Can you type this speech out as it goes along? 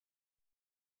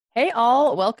Hey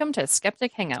all, welcome to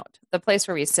Skeptic Hangout, the place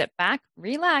where we sit back,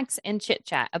 relax, and chit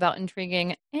chat about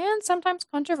intriguing and sometimes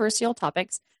controversial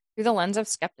topics through the lens of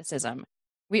skepticism.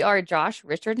 We are Josh,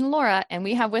 Richard, and Laura, and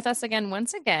we have with us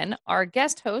once again, our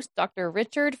guest host, Dr.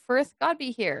 Richard Firth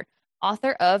Godby here,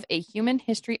 author of A Human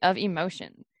History of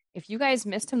Emotion. If you guys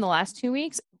missed him the last 2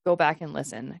 weeks, go back and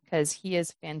listen because he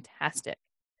is fantastic.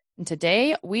 And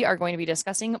today we are going to be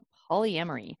discussing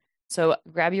polyamory. So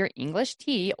grab your English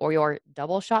tea or your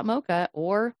double shot mocha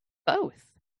or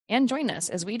both and join us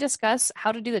as we discuss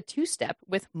how to do the two step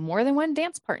with more than one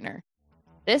dance partner.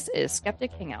 This is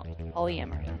Skeptic Hangout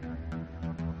Polyamory.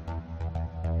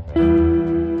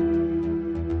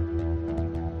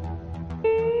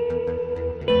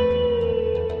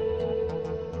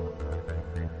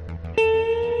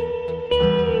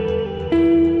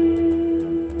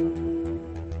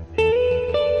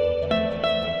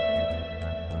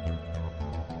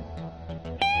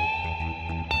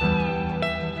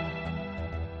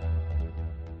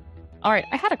 All right,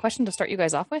 I had a question to start you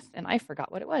guys off with, and I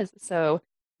forgot what it was. So,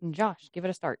 Josh, give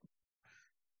it a start.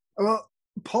 Well,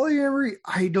 polyamory,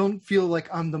 I don't feel like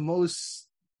I'm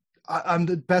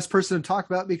the best person to talk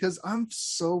about because I'm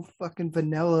so fucking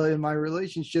vanilla in my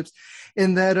relationships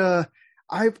in that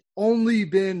I've only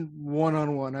been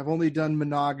one-on-one. I've only done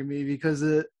monogamy because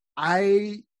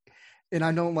I and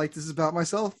I don't like this about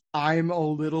myself. I'm a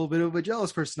little bit of a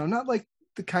jealous person. I'm not like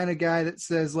the kind of guy that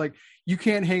says like you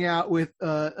can't hang out with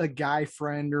a guy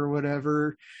friend or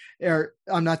whatever. Or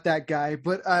I'm not that guy,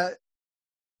 but I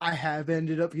have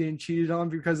ended up getting cheated on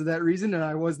because of that reason, and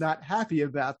I was not happy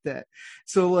about that.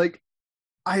 So, like,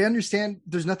 I understand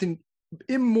there's nothing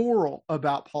immoral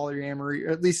about polyamory,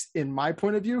 or at least in my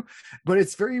point of view, but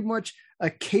it's very much a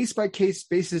case by case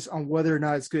basis on whether or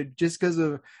not it's good. Just because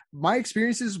of my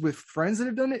experiences with friends that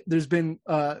have done it, there's been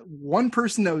one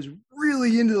person that was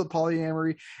really into the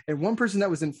polyamory and one person that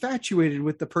was infatuated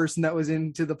with the person that was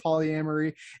into the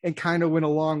polyamory and kind of went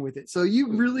along with it. So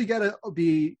you really got to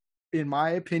be, in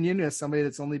my opinion, as somebody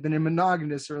that's only been in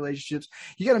monogamous relationships,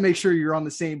 you got to make sure you're on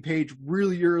the same page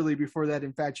really early before that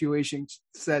infatuation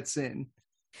sets in.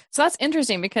 So that's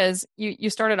interesting because you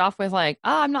started off with like,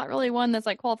 I'm not really one that's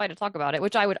like qualified to talk about it,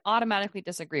 which I would automatically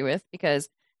disagree with because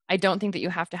I don't think that you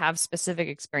have to have specific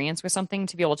experience with something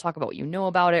to be able to talk about what you know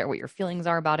about it or what your feelings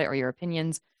are about it or your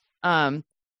opinions. Um,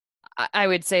 I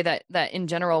would say that in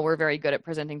general we're very good at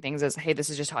presenting things as, hey, this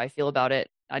is just how I feel about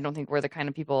it. I don't think we're the kind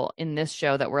of people in this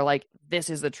show that we're like, this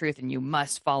is the truth and you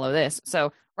must follow this.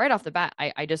 So right off the bat,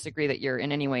 I disagree that you're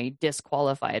in any way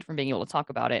disqualified from being able to talk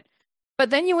about it. But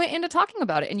then you went into talking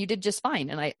about it and you did just fine.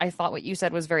 And I thought what you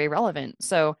said was very relevant.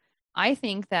 So I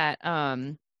think that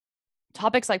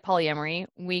topics like polyamory,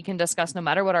 we can discuss no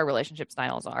matter what our relationship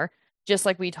styles are, just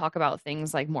like we talk about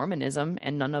things like Mormonism,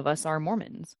 and none of us are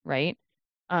Mormons, right?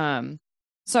 Um,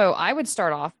 so I would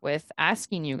start off with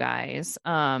asking you guys,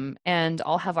 and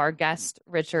I'll have our guest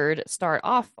Richard start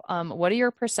off. What are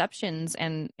your perceptions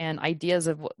and ideas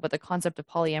of what the concept of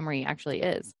polyamory actually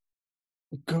is?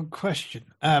 Good question.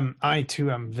 I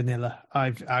too am vanilla.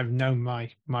 I've known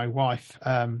my wife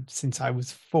since I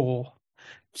was 4.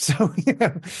 So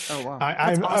Oh wow, I,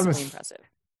 that's I'm awesomely as impressive.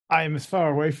 I'm as far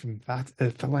away from that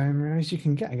polyamory as you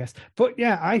can get, I guess. But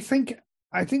yeah, I think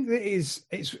that is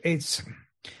it's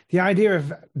the idea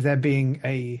of there being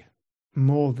a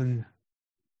more than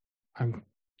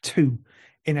two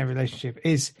in a relationship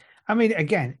is. I mean,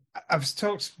 again, I've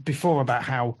talked before about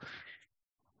how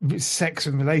sex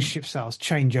and relationship styles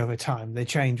change over time. They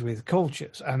change with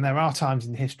cultures, and there are times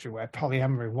in history where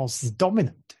polyamory was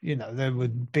dominant. There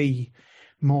would be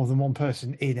more than one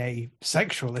person in a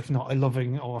sexual, if not a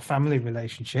loving or a family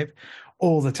relationship,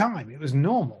 all the time. It was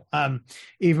normal.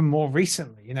 Even more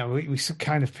recently, we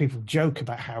kind of people joke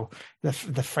about how the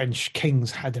French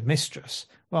kings had a mistress.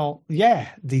 Well, yeah,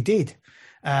 they did.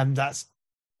 That's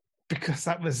because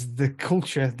that was the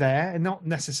culture there, and not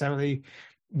necessarily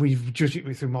we judge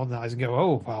it through modern eyes and go,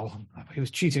 oh, well, he was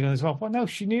cheating on his wife. Well, no,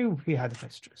 she knew he had a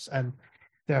mistress. And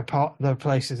there are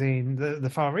places in the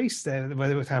Far East there where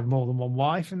they would have more than one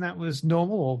wife, and that was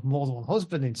normal, or more than one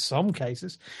husband in some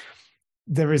cases.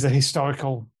 There is a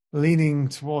historical leaning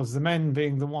towards the men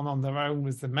being the one on their own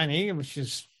with the many, which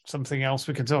is something else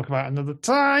we can talk about another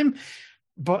time.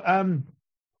 But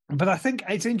I think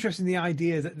it's interesting, the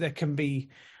idea that there can be,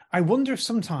 I wonder if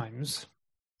sometimes,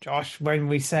 Josh, when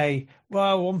we say,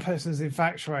 well, one person's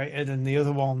infatuated and the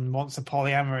other one wants a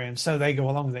polyamory, and so they go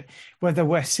along with it, whether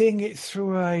we're seeing it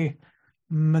through a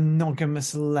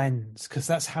monogamous lens, because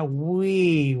that's how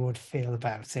we would feel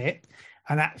about it.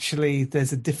 And actually,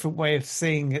 there's a different way of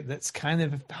seeing it that's kind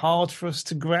of hard for us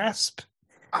to grasp.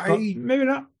 But maybe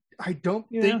not. I don't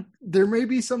think there may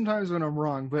be sometimes when I'm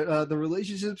wrong, but the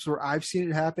relationships where I've seen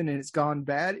it happen and it's gone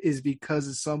bad is because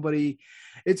of somebody.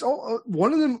 It's all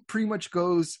one of them pretty much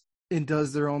goes and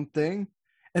does their own thing,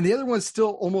 and the other one's still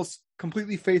almost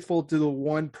completely faithful to the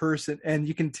one person, and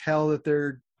you can tell that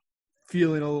they're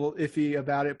feeling a little iffy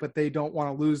about it, but they don't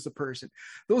want to lose the person.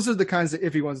 Those are the kinds of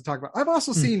iffy ones to talk about. I've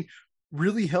also seen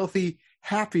really healthy,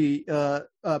 happy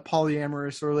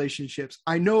polyamorous relationships.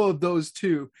 I know of those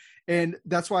too, and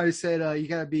that's why I said you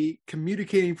got to be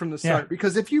communicating from the start.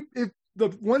 Because if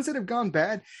the ones that have gone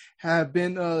bad have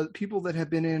been people that have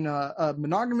been in a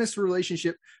monogamous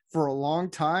relationship for a long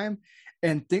time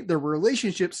and think their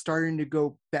relationship's starting to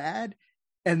go bad,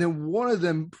 and then one of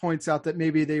them points out that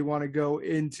maybe they want to go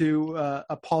into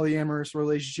a polyamorous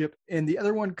relationship, and the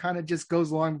other one kind of just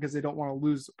goes along because they don't want to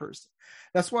lose the person.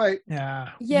 That's why you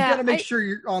got to make sure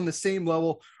you're on the same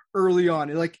level early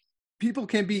on. Like, people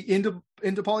can be into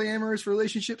polyamorous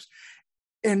relationships,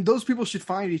 and those people should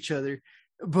find each other.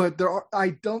 But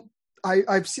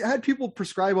I've had people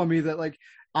prescribe on me that, like,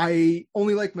 I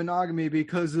only like monogamy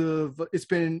because of it's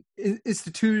been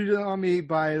instituted on me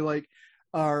by, like,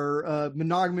 our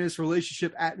monogamous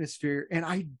relationship atmosphere. And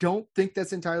I don't think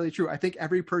that's entirely true. I think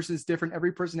every person is different.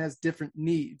 Every person has different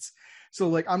needs. So,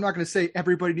 like, I'm not going to say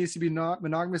everybody needs to be not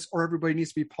monogamous or everybody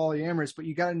needs to be polyamorous, but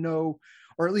you got to know,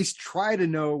 or at least try to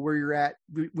know where you're at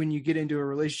when you get into a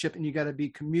relationship, and you got to be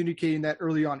communicating that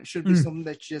early on. It should be something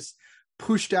that's just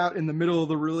pushed out in the middle of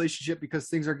the relationship because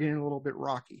things are getting a little bit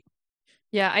rocky.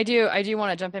 Yeah, I do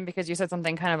want to jump in because you said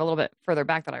something kind of a little bit further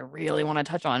back that I really want to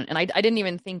touch on. And I didn't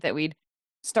even think that we'd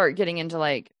start getting into,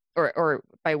 like, or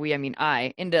by we, I mean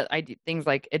into things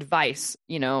like advice,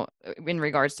 in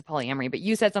regards to polyamory. But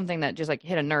you said something that just, like,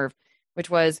 hit a nerve, which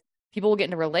was people will get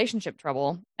into relationship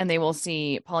trouble and they will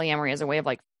see polyamory as a way of,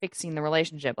 like, fixing the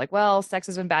relationship. Like, well, sex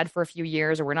has been bad for a few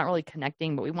years, or we're not really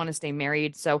connecting, but we want to stay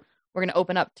married, so we're going to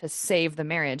open up to save the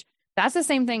marriage. That's the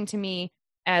same thing to me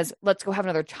as let's go have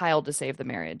another child to save the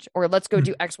marriage, or let's go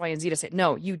do X, Y, and Z to save.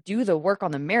 No, you do the work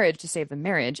on the marriage to save the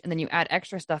marriage, and then you add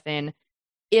extra stuff in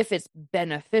if it's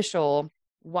beneficial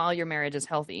while your marriage is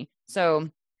healthy. So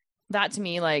that, to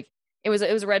me, like, it was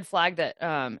a red flag that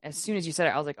as soon as you said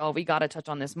it, I was like, oh, we got to touch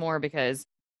on this more, because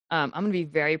I'm going to be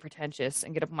very pretentious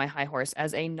and get up on my high horse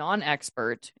as a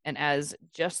non-expert and as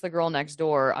just the girl next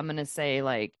door. I'm going to say,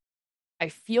 like, I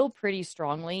feel pretty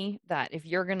strongly that if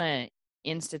you're going to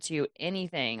institute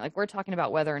anything, like, we're talking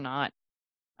about whether or not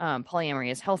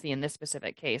polyamory is healthy in this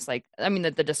specific case. Like, I mean,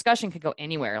 the discussion could go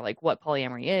anywhere, like what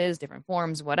polyamory is, different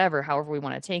forms, whatever, however we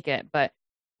want to take it. But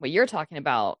what you're talking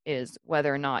about is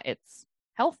whether or not it's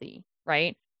healthy,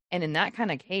 right? And in that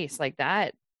kind of case, like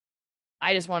that,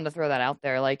 I just wanted to throw that out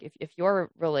there. Like, if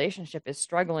your relationship is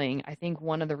struggling, I think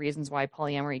one of the reasons why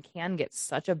polyamory can get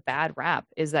such a bad rap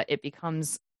is that it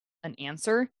becomes an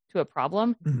answer to a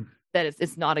problem that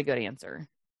it's not a good answer.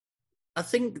 I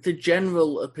think the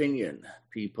general opinion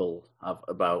people have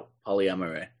about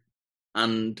polyamory,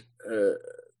 and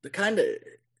the kind of,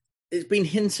 it's been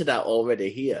hinted at already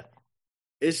here,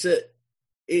 is that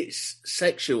it's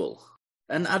sexual.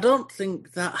 And I don't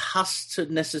think that has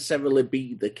to necessarily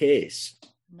be the case.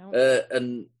 No.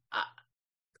 And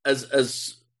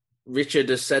as Richard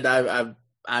has said,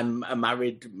 I'm a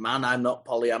married man. I'm not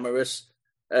polyamorous.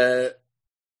 But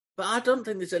I don't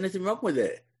think there's anything wrong with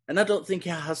it. And I don't think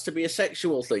it has to be a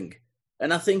sexual thing.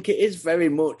 And I think it is very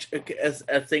much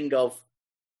a thing of,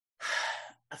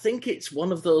 I think it's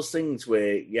one of those things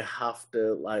where you have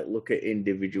to, like, look at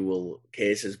individual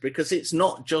cases, because it's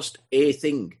not just a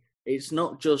thing. It's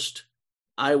not just,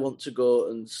 I want to go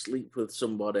and sleep with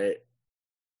somebody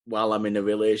while I'm in a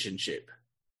relationship.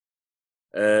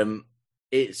 It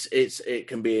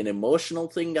can be an emotional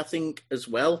thing, I think, as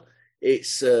well.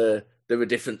 There are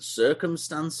different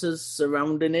circumstances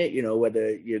surrounding it,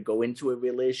 whether you go into a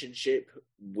relationship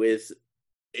with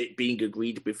it being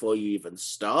agreed before you even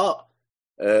start,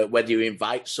 whether you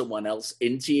invite someone else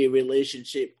into your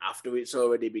relationship after it's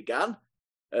already begun.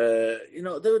 There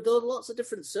are lots of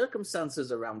different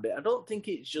circumstances around it. I don't think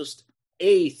it's just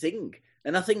a thing.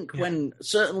 And I think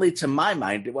certainly to my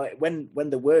mind, when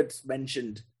the word's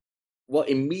mentioned, what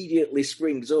immediately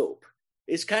springs up,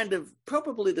 it's kind of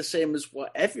probably the same as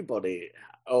what everybody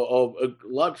or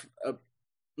a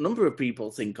number of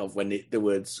people think of when the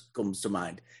words comes to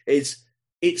mind. It's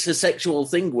a sexual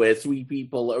thing where three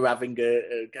people are having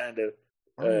a kind of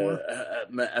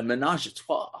a menage a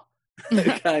trois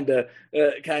kind of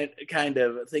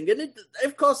thing. And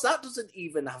of course, that doesn't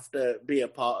even have to be a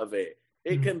part of it.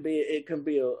 It can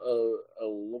be a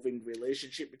loving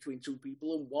relationship between two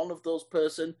people, and one of those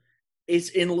person is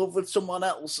in love with someone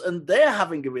else and they're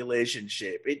having a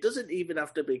relationship. It doesn't even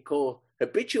have to be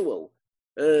co-habitual.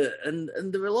 And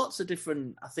there are lots of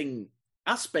different, I think,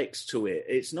 aspects to it.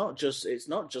 It's not just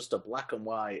a black and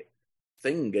white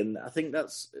thing, and I think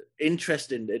that's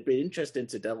interesting. It'd be interesting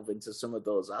to delve into some of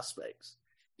those aspects.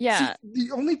 Yeah. See,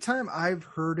 the only time I've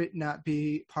heard it not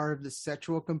be part of the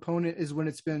sexual component is when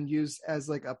it's been used as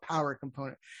like a power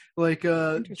component. Like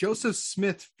Joseph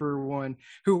Smith, for one,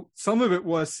 who some of it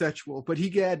was sexual, but he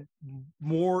had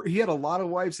a lot of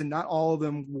wives and not all of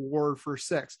them were for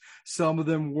sex. Some of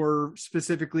them were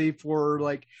specifically for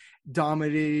like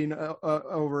dominating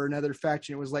over another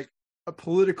faction. It was like a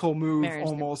political move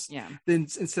almost. Yeah. Then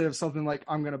instead of something like,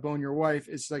 I'm going to bone your wife,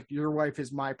 it's like, your wife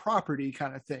is my property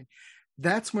kind of thing.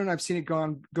 That's when I've seen it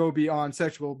go beyond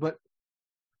sexual, but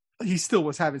he still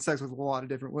was having sex with a lot of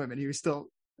different women. He was still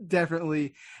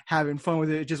definitely having fun with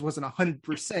it. It just wasn't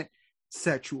 100%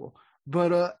 sexual.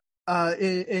 But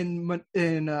in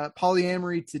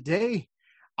polyamory today,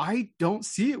 I don't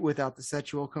see it without the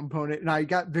sexual component, and I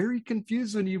got very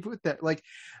confused when you put that. Like,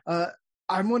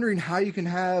 I'm wondering how you can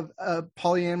have a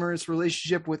polyamorous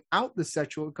relationship without the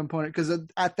sexual component, because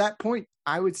at that point,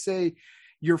 I would say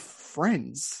you're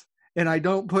friends. And I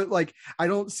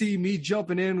don't see me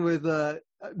jumping in with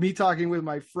me talking with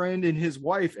my friend and his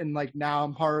wife, and like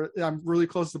now I'm really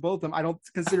close to both of them. I don't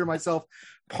consider myself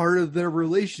part of their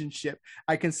relationship.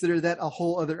 I consider that a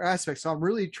whole other aspect. So I'm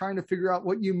really trying to figure out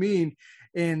what you mean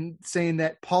in saying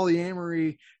that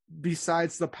polyamory,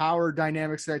 besides the power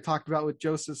dynamics that I talked about with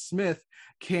Joseph Smith,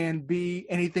 can be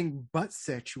anything but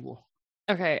sexual.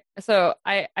 Okay, so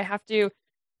I have to.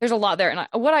 There's a lot there, and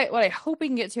what I hope we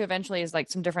can get to eventually is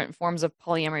like some different forms of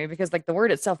polyamory, because like the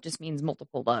word itself just means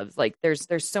multiple loves. Like there's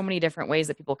so many different ways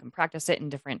that people can practice it, in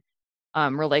different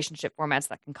relationship formats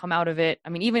that can come out of it. I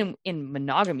mean, even in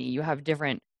monogamy, you have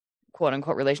different quote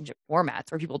unquote relationship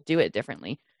formats where people do it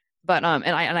differently. But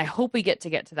and I hope we get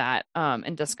to that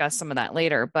and discuss some of that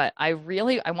later. But I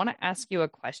want to ask you a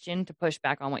question to push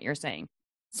back on what you're saying.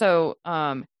 So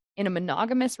in a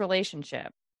monogamous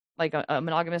relationship, like a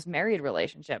monogamous married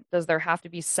relationship, does there have to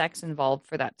be sex involved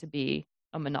for that to be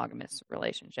a monogamous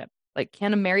relationship? Like,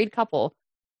 can a married couple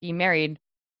be married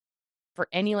for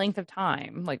any length of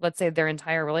time, like let's say their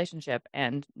entire relationship,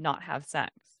 and not have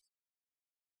sex?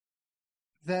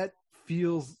 That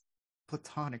feels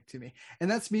platonic to me, and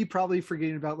that's me probably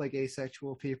forgetting about like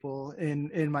asexual people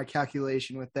in my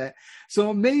calculation with that.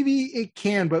 So maybe it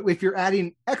can, but if you're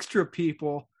adding extra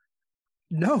people,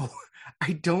 no,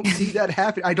 I don't see that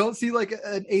happen. I don't see like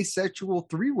an asexual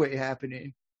three-way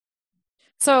happening.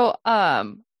 So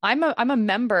I'm a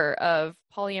member of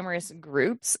polyamorous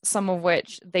groups, some of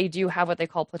which they do have what they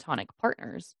call platonic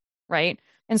partners, right?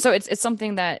 And so it's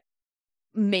something that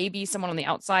maybe someone on the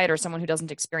outside, or someone who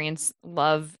doesn't experience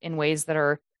love in ways that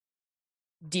are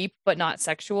deep but not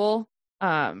sexual,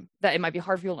 that it might be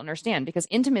hard for people to understand, because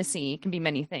intimacy can be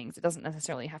many things. It doesn't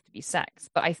necessarily have to be sex.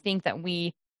 But I think that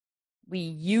we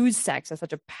use sex as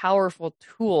such a powerful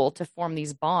tool to form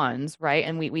these bonds, right?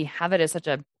 And we have it as such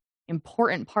a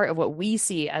important part of what we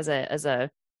see as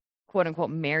a quote unquote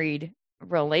married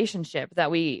relationship,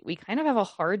 that we kind of have a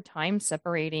hard time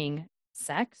separating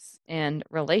sex and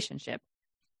relationship,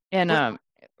 and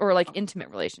or like intimate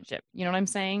relationship. You know what I'm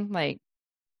saying? Like,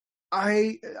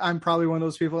 I'm probably one of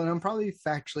those people, and I'm probably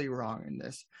factually wrong in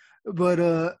this,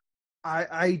 but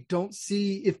I don't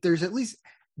see, if there's at least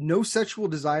no sexual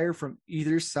desire from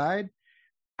either side,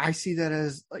 I see that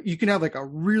as you can have like a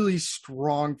really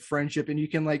strong friendship, and you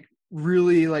can like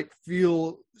really like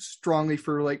feel strongly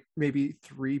for like maybe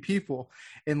three people,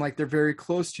 and like they're very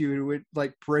close to you. It would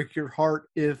like break your heart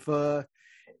if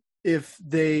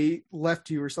they left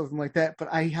you or something like that. But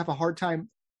I have a hard time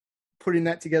putting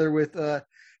that together with a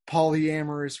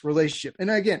polyamorous relationship. And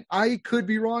again, I could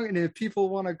be wrong, and if people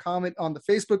want to comment on the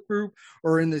Facebook group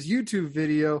or in this YouTube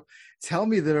video, tell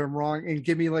me that I'm wrong and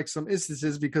give me like some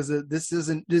instances, because this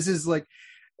is like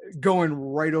going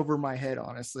right over my head,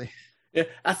 honestly. Yeah,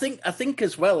 I think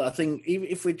as well. I think even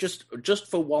if we just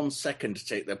for 1 second to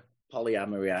take the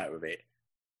polyamory out of it,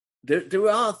 there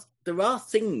are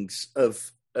things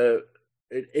of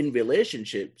in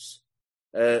relationships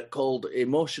called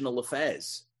emotional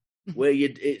affairs, where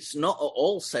it's not at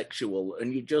all sexual,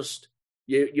 and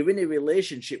you're in a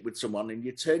relationship with someone, and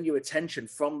you turn your attention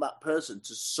from that person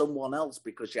to someone else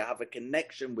because you have a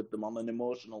connection with them on an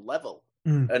emotional level.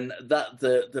 And that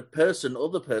the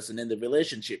other person in the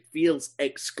relationship feels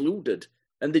excluded,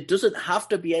 and there doesn't have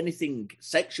to be anything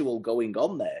sexual going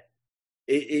on there.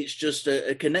 It's just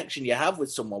a connection you have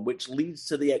with someone, which leads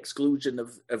to the exclusion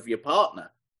of your partner.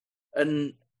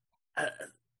 And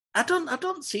I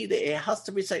don't see that it has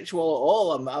to be sexual at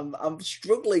all. I'm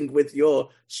struggling with your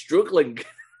struggling.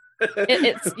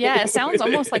 It sounds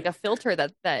almost like a filter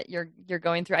that you're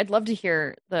going through. I'd love to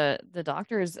hear the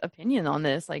doctor's opinion on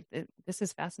this. Like this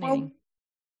is fascinating. Well,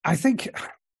 I think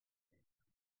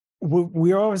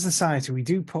we are a society. We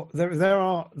do put there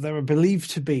are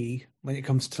believed to be, when it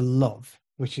comes to love,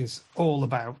 which is all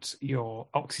about your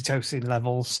oxytocin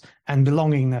levels and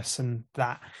belongingness, and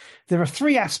that there are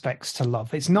three aspects to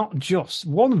love. It's not just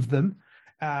one of them.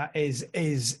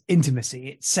 Is intimacy,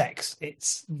 it's sex,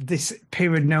 it's this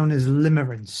period known as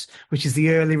limerence, which is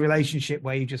the early relationship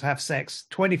where you just have sex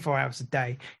 24 hours a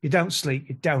day. You don't sleep,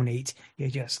 you don't eat, you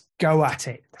just go at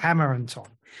it, hammer and ton.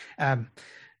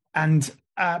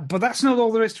 But that's not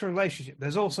all there is to a relationship.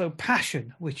 There's also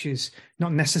passion, which is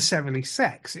not necessarily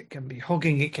sex. It can be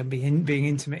hugging, it can be being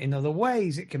intimate in other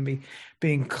ways, it can be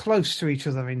being close to each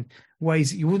other in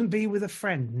ways that you wouldn't be with a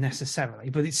friend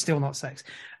necessarily, but it's still not sex.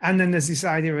 And then there's this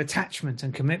idea of attachment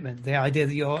and commitment, the idea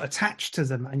that you're attached to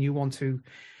them and you want to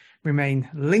remain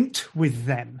linked with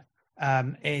them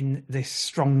in this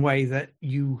strong way that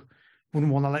you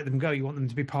wouldn't want to let them go. You want them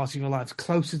to be part of your lives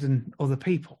closer than other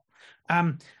people.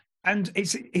 And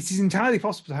it is entirely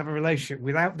possible to have a relationship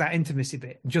without that intimacy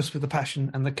bit, just with the passion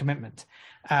and the commitment.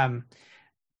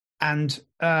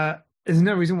 There's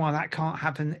no reason why that can't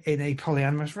happen in a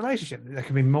polyamorous relationship. There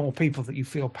can be more people that you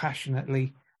feel passionate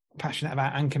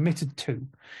about and committed to.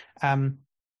 And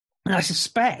I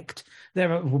suspect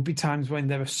there will be times when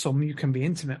there are some you can be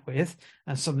intimate with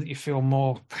and some that you feel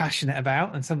more passionate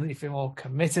about and some that you feel more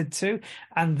committed to.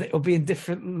 And it will be in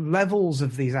different levels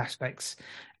of these aspects,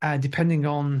 depending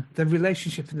on the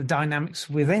relationship and the dynamics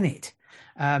within it.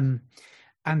 And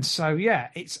so, yeah,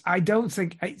 I don't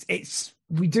think it's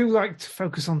we do like to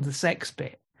focus on the sex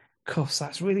bit because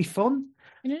that's really fun.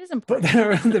 And it is important. But there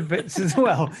are other bits as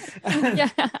well. Yeah.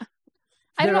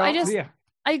 I don't know.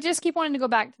 I just keep wanting to go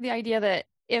back to the idea that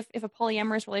if a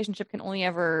polyamorous relationship can only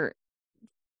ever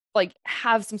like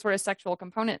have some sort of sexual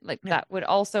component, like that would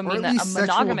also mean that a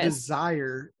monogamous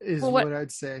desire is what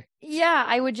I'd say. Yeah,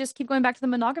 I would just keep going back to the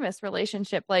monogamous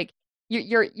relationship. Like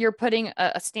you're putting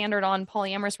a standard on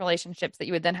polyamorous relationships that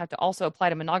you would then have to also apply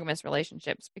to monogamous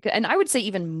relationships, and I would say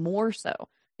even more so,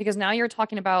 because now you're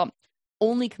talking about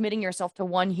only committing yourself to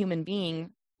one human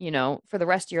being, for the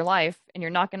rest of your life, and you're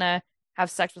not going to have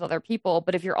sex with other people.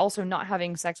 But if you're also not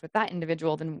having sex with that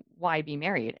individual, then why be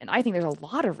married? And I think there's a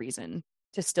lot of reason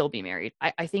to still be married.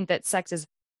 I think that sex is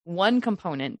one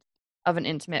component of an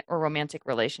intimate or romantic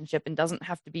relationship and doesn't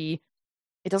have to be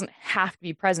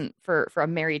present for a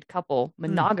married couple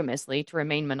monogamously to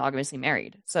remain monogamously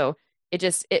married. So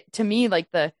it to me,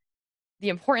 like the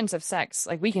importance of sex,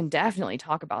 like we can definitely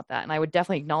talk about that. And I would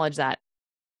definitely acknowledge that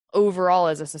overall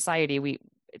as a society,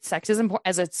 sex is important.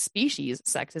 As a species,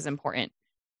 sex is important.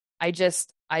 I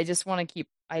just want to keep,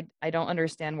 I don't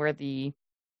understand where the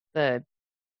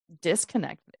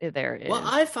disconnect there is. What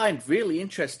I find really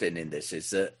interesting in this is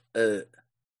that,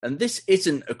 and this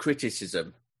isn't a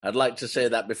criticism, I'd like to say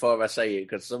that before I say it,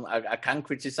 because I can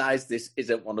criticize. This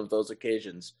isn't one of those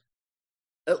occasions.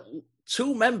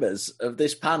 Two members of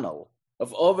this panel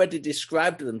have already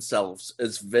described themselves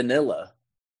as vanilla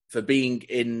for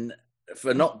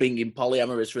not being in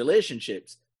polyamorous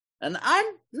relationships, and I'm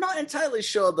not entirely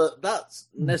sure that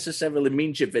necessarily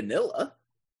means you're vanilla.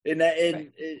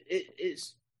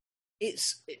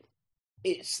 It's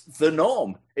the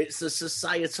norm. It's the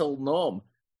societal norm.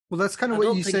 Well, that's kind of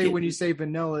what you say when you say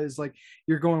vanilla, is like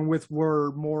you're going with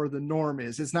where more the norm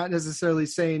is. It's not necessarily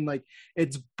saying like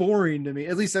it's boring to me.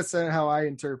 At least that's how I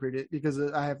interpret it, because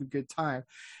I have a good time.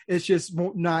 It's just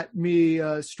not me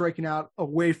striking out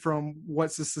away from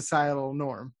what's the societal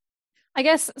norm. I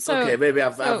guess so. Okay, maybe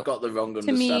I've got the wrong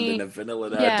understanding of vanilla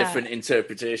there. Yeah. A different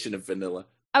interpretation of vanilla.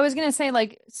 I was going to say,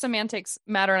 like, semantics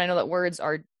matter, and I know that words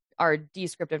are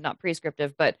descriptive, not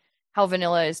prescriptive, but how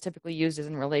vanilla is typically used is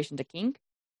in relation to kink.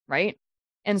 Right.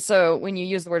 And so when you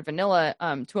use the word vanilla,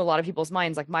 to a lot of people's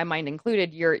minds, like my mind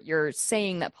included, you're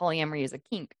saying that polyamory is a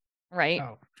kink. Right.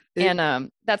 Oh. And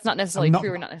that's not necessarily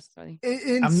true, or not necessarily.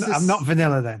 I'm not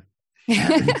vanilla then.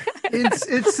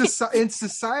 in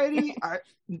society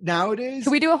nowadays.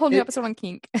 Can we do a whole new episode on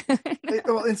kink?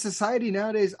 Well, in society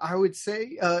nowadays, I would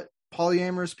say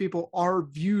polyamorous people are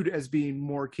viewed as being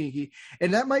more kinky,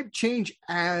 and that might change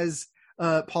as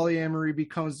polyamory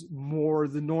becomes more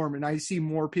the norm, and I see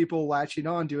more people latching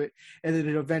onto it, and then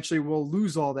it eventually will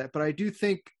lose all that. But I do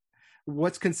think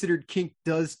what's considered kink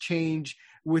does change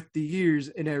with the years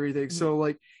and everything. Mm-hmm. So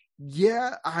like,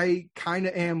 yeah, I kind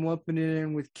of am lumping it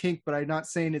in with kink, but I'm not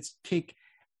saying it's kink.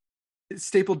 It's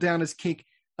stapled down as kink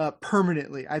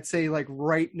permanently. I'd say like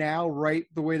right now, right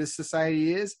the way the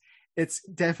society is, it's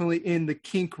definitely in the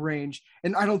kink range.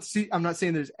 And I'm not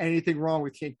saying there's anything wrong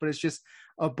with kink, but it's just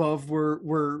above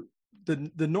where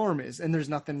the norm is, and there's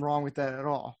nothing wrong with that at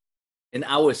all. In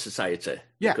our society,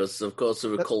 yeah, because of course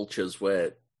there are cultures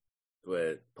where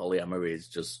polyamory is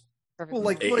just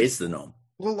is the norm.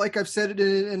 Well, like I've said it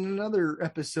in another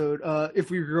episode, if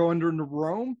we go under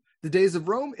Rome, the days of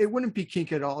Rome, it wouldn't be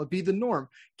kink at all. It'd be the norm.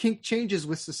 Kink changes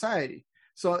with society.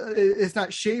 So it's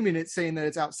not shaming it, saying that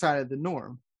it's outside of the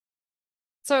norm.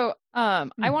 So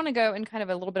I want to go in kind of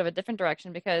a little bit of a different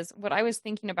direction, because what I was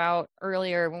thinking about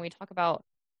earlier when we talk about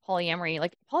polyamory,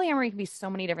 like polyamory can be so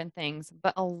many different things,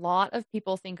 but a lot of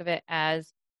people think of it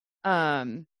as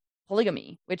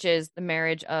polygamy, which is the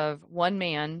marriage of one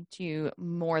man to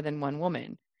more than one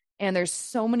woman. And there's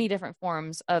so many different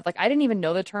forms of, like, I didn't even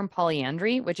know the term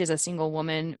polyandry, which is a single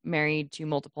woman married to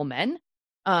multiple men.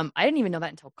 I didn't even know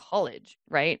that until college,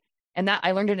 right? And that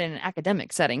I learned it in an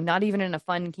academic setting, not even in a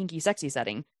fun, kinky, sexy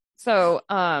setting. So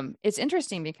it's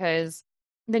interesting because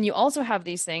then you also have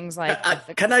these things like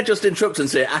can I just interrupt and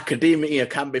say academia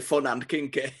can be fun and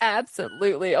kinky?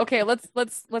 Absolutely. Okay, let's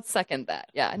second that.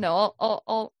 Yeah, no,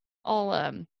 I'll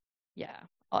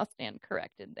stand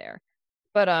corrected there.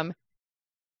 But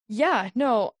yeah,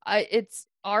 no, it's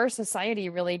our society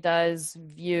really does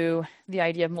view the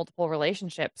idea of multiple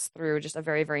relationships through just a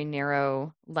very, very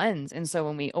narrow lens. And so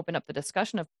when we open up the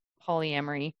discussion of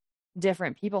polyamory,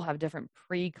 different people have different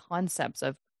preconcepts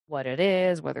of what it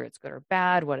is, whether it's good or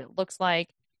bad, what it looks like.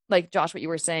 Like Josh, what you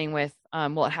were saying with,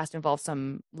 well, it has to involve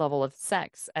some level of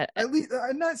sex. At least,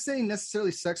 I'm not saying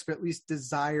necessarily sex, but at least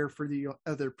desire for the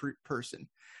other person.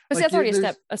 But see, that's already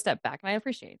a step back, and I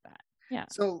appreciate that. Yeah.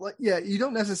 So, like, yeah, you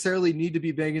don't necessarily need to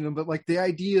be banging them, but like the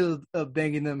idea of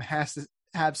banging them has to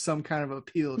have some kind of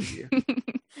appeal to you.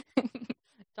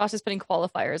 Josh is putting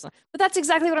qualifiers on, but that's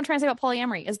exactly what I'm trying to say about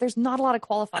polyamory. Is there's not a lot of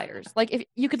qualifiers. Like, if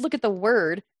you could look at the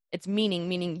word, it's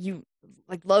meaning you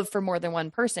like love for more than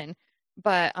one person.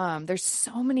 But there's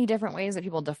so many different ways that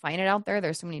people define it out there.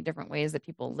 There's so many different ways that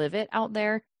people live it out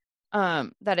there.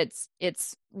 That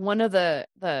it's one of the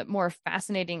more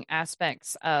fascinating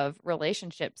aspects of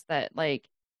relationships, that, like,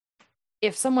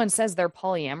 if someone says they're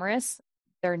polyamorous,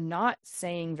 they're not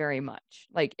saying very much.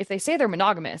 Like, if they say they're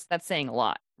monogamous, that's saying a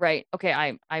lot, right? Okay,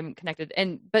 I'm connected,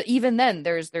 but even then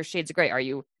there's shades of gray. Are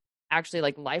you actually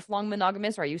like lifelong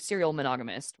monogamous, or are you serial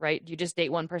monogamous, right? Do you just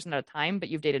date one person at a time, but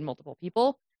you've dated multiple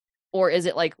people? Or is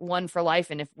it like one for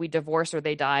life, and if we divorce or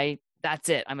they die, that's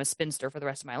it, I'm a spinster for the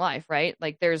rest of my life, right?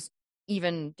 Like, there's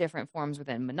even different forms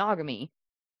within monogamy.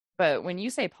 But when you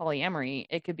say polyamory,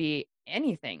 it could be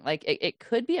anything. Like, it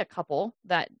could be a couple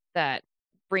that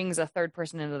brings a third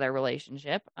person into their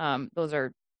relationship. Those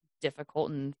are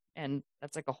difficult, and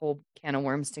that's like a whole can of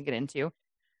worms to get into.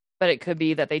 But it could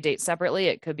be that they date separately.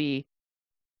 It could be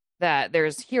that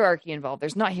there's hierarchy involved,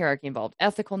 there's not hierarchy involved,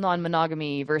 ethical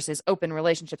non-monogamy versus open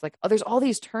relationships. Like, there's all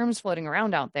these terms floating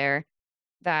around out there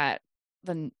that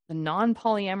the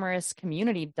non-polyamorous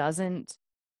community doesn't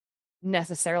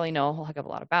necessarily know a whole heck of a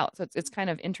lot about. So it's kind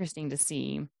of interesting to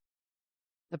see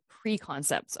the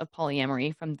preconcepts of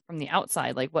polyamory from the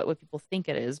outside, like what people think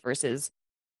it is versus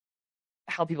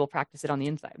how people practice it on the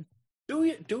inside. Do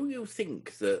you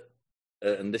think that,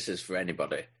 and this is for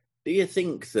anybody, do you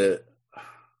think that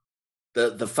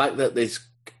the fact that there's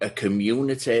a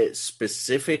community,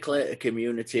 specifically a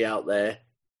community out there,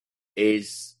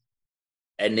 is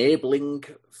enabling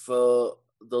for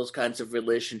those kinds of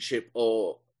relationship,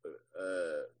 or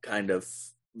kind of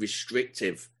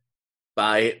restrictive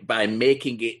by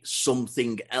making it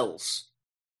something else?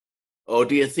 Or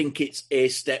do you think it's a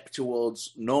step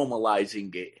towards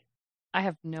normalizing it? I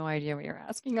have no idea what you're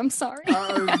asking. I'm sorry.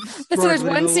 So there's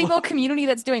one single community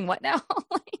that's doing what now?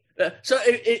 So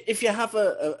if you have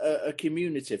a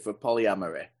community for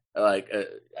polyamory, like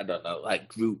I don't know, like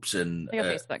groups and like a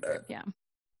Facebook group, yeah.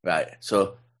 Right.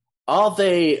 So are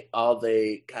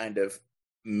they kind of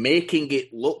making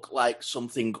it look like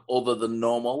something other than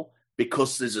normal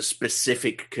because there's a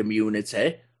specific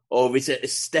community, or is it a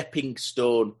stepping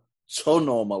stone to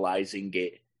normalizing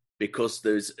it because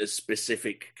there's a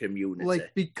specific community?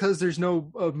 Like, because there's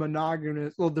no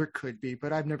monogamous, well, there could be,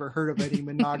 but I've never heard of any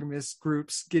monogamous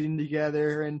groups getting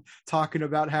together and talking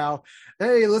about how,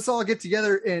 hey, let's all get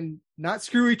together and not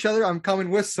screw each other, I'm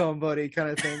coming with somebody, kind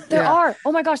of thing. There are.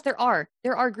 Oh my gosh, there are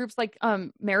groups like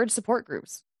marriage support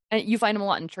groups. And you find them a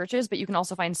lot in churches, but you can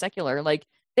also find secular. Like,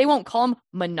 they won't call them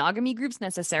monogamy groups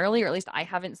necessarily, or at least I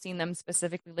haven't seen them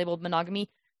specifically labeled monogamy,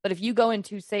 But if you go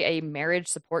into, say, a marriage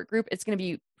support group, it's going to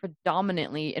be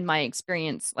predominantly, in my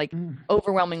experience, like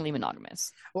overwhelmingly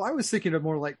monogamous. Well, I was thinking of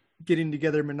more like getting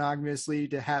together monogamously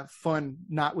to have fun,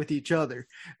 not with each other.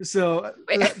 So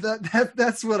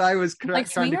that's what I was Like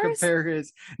trying to swingers? compare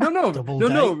his. No, Double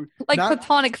Like not-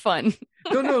 platonic fun.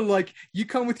 no. Like you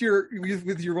come with your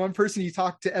one person, you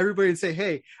talk to everybody and say,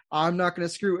 "Hey, I'm not going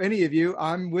to screw any of you.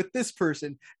 I'm with this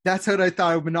person." That's what I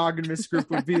thought a monogamous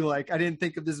group would be like. I didn't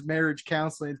think of this marriage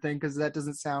counseling thing because that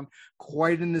doesn't sound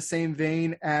quite in the same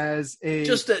vein as a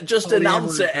Just polyamory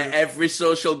announce it at group. every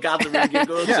social gathering you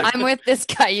go to. Yeah. I'm with this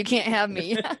guy. You can't have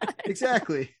me.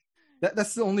 Exactly.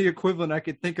 That's the only equivalent I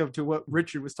could think of to what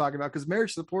Richard was talking about. Because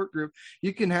marriage support group,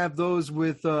 you can have those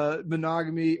with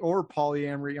monogamy or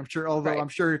polyamory. I'm sure, although Right. I'm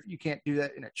sure if you can't do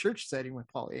that in a church setting with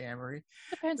polyamory.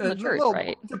 Depends on the church, Well,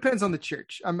 right? Depends on the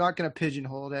church. I'm not going to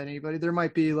pigeonhole anybody. There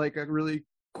might be like a really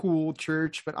cool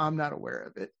church, but I'm not aware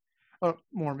of it. Oh,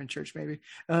 Mormon church maybe.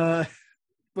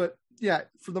 But yeah,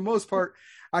 for the most part,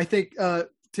 I think to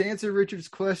answer Richard's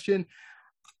question,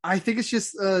 I think it's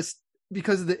just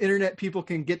because of the internet, people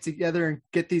can get together and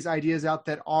get these ideas out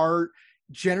that are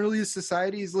generally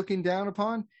society is looking down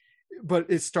upon, but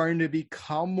it's starting to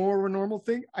become more of a normal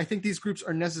thing. I think these groups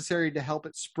are necessary to help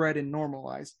it spread and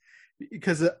normalize.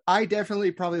 Because I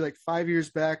definitely, probably like 5 years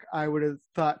back, I would have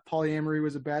thought polyamory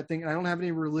was a bad thing. And I don't have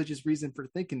any religious reason for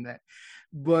thinking that.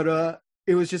 But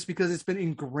it was just because it's been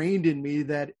ingrained in me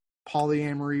that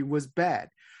polyamory was bad.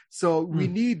 So we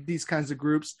need these kinds of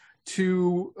groups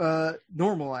to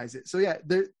normalize it. So yeah,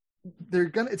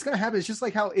 it's gonna happen. It's just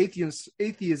like how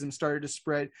atheism started to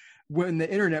spread when the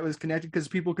internet was connected, because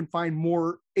people can find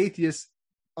more atheists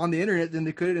on the internet than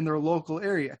they could in their local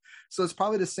area. So it's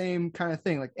probably the same kind of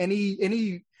thing. Like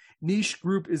any niche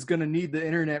group is going to need the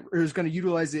internet, or is going to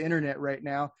utilize the internet right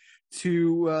now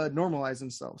to normalize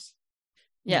themselves.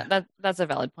 Yeah, that's a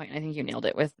valid point. I think you nailed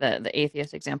it with the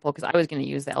atheist example, because I was going to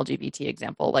use the LGBT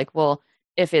example. Like, well,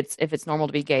 if it's normal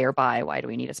to be gay or bi, why do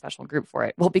we need a special group for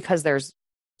it? Well, because there's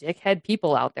dickhead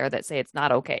people out there that say it's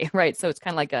not okay, right? So it's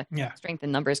kind of like a strength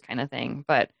in numbers kind of thing.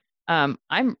 But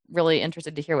I'm really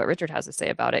interested to hear what Richard has to say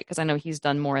about it, because I know he's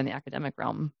done more in the academic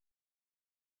realm.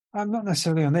 I'm not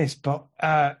necessarily on this, but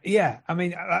yeah, I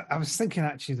mean, I was thinking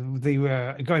actually, they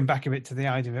were going back a bit to the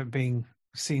idea of it being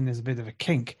seen as a bit of a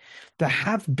kink. There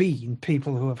have been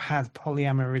people who have had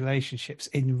polyamory relationships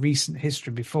in recent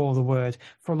history before the word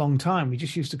for a long time. We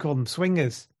just used to call them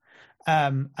swingers.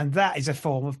 And that is a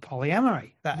form of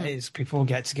polyamory. That is, people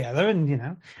get together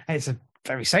and, it's a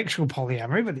very sexual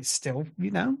polyamory, but it's still,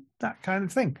 that kind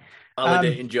of thing.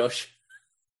 Validating Josh.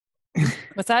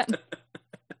 What's that?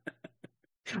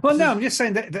 Well, no, I'm just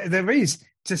saying that there is,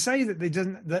 to say that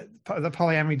that the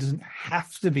polyamory doesn't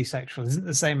have to be sexual isn't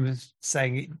the same as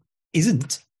saying it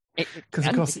isn't. Because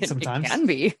of course it sometimes can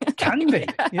be. Can be,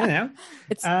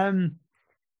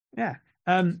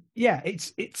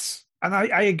 It's it's and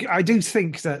I do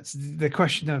think that the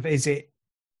question of is it,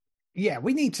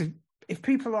 we need to, if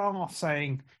people are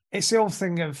saying, it's the old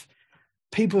thing of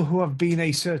people who have been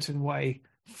a certain way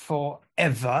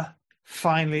forever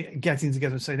finally getting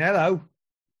together and saying, hello,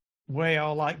 we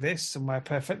are like this and we're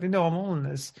perfectly normal, and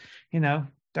there's, you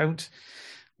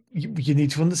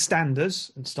need to understand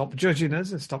us and stop judging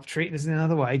us and stop treating us in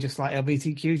another way, just like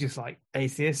LGBTQ, just like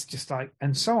atheists, just like,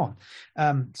 and so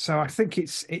on. So I think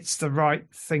it's the right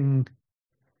thing.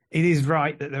 It is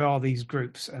right that there are these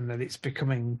groups and that it's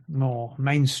becoming more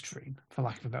mainstream, for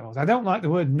lack of a better word. I don't like the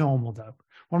word normal, though.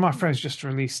 One of my friends just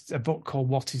released a book called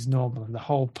What is Normal? And the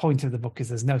whole point of the book is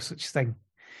there's no such thing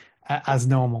as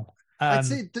normal. I'd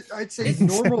say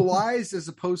normalized as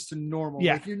opposed to normal.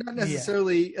 Yeah. Like you're not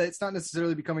necessarily, it's not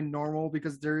necessarily becoming normal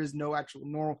because there is no actual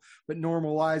normal, but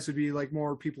normalized would be like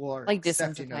more people are like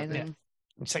accepting of it. desensitizing.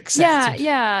 It's accepted.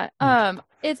 Yeah.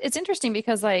 It's interesting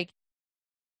because like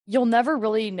you'll never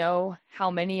really know how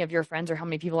many of your friends or how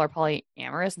many people are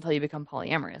polyamorous until you become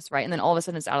polyamorous, right? And then all of a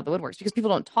sudden it's out of the woodworks because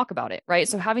people don't talk about it, right?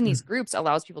 So having these groups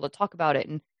allows people to talk about it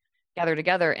and gather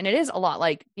together, and it is a lot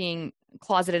like being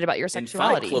closeted about your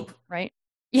sexuality, in Fight Club. right?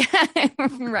 Yeah,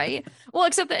 right. Well,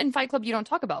 except that in Fight Club you don't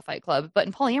talk about Fight Club, but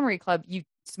in Polyamory Club you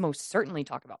most certainly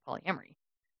talk about polyamory.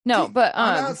 No, but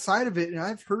I'm outside of it, and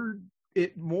I've heard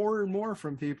it more and more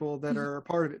from people that are a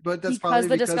part of it. But that's probably because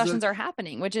the discussions are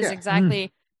happening, which is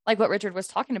exactly like what Richard was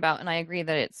talking about, and I agree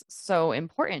that it's so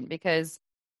important because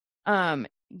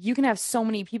you can have so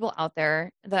many people out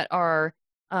there that are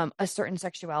a certain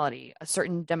sexuality, a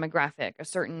certain demographic, a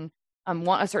certain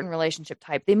want a certain relationship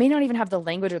type. They may not even have the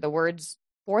language or the words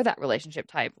for that relationship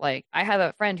type. Like I have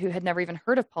a friend who had never even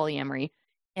heard of polyamory,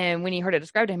 and when he heard it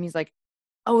described to him, he's like,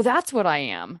 oh, that's what I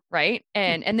am, right?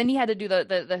 And then he had to do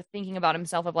the thinking about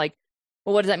himself of like,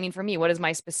 well, what does that mean for me? What is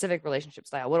my specific relationship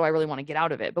style? What do I really want to get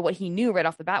out of it? But what he knew right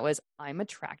off the bat was I'm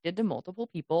attracted to multiple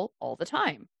people all the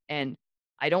time. And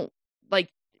I don't like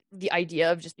the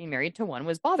idea of just being married to one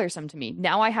was bothersome to me.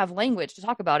 Now I have language to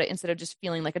talk about it instead of just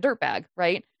feeling like a dirtbag,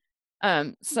 right?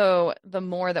 So the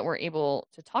more that we're able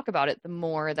to talk about it, the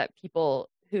more that people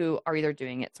who are either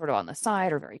doing it sort of on the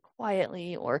side or very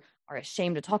quietly or are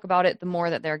ashamed to talk about it, the more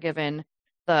that they're given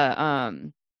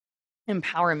the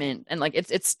empowerment. And like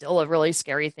it's still a really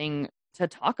scary thing to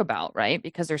talk about, right?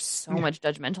 Because there's so much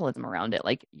judgmentalism around it.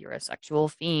 Like you're a sexual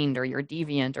fiend or you're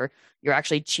deviant or you're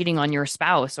actually cheating on your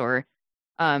spouse or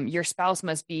your spouse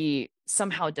must be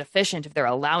somehow deficient if they're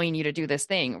allowing you to do this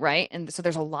thing, right? And so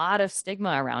there's a lot of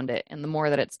stigma around it. And the more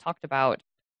that it's talked about,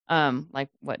 like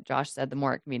what Josh said, the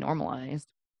more it can be normalized.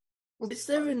 Is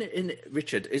there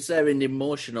Richard, is there an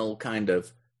emotional kind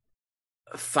of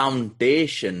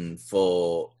foundation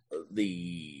for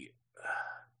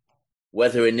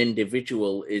whether an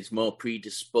individual is more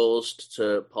predisposed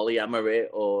to polyamory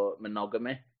or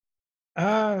monogamy?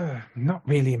 Not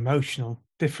really emotional.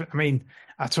 Different. I mean,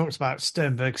 I talked about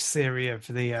Sternberg's theory of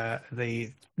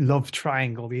the love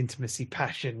triangle, the intimacy,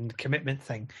 passion, commitment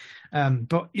thing.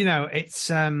 But you know,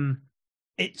 it's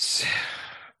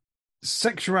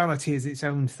sexuality is its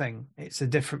own thing. It's a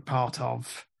different part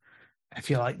of,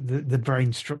 if you like, the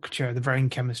brain structure, the brain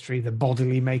chemistry, the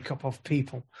bodily makeup of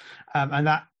people, and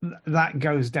that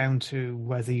goes down to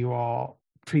whether you are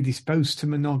predisposed to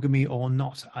monogamy or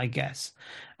not, I guess.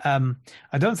 I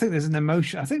don't think there's an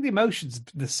emotion. I think the emotion's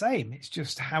the same. It's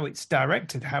just how it's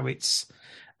directed, how it's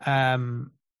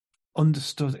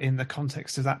understood in the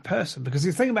context of that person. Because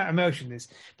the thing about emotion is,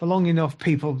 for long enough,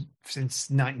 people since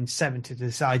 1970,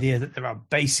 this idea that there are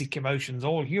basic emotions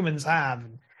all humans have,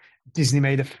 and Disney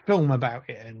made a film about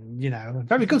it, and you know, a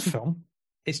very good film.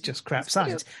 It's just crap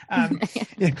science.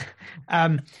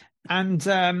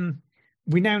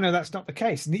 We now know that's not the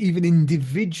case, and even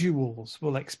individuals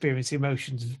will experience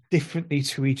emotions differently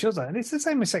to each other, and it's the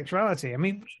same with sexuality. I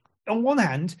mean, on one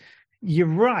hand, you're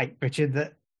right, Richard,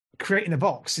 that creating a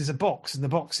box is a box, and the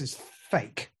box is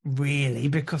fake, really,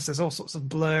 because there's all sorts of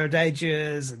blurred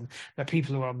edges, and there are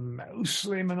people who are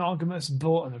mostly monogamous, and there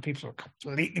are people who are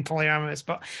completely polyamorous,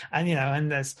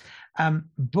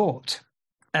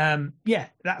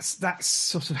 that's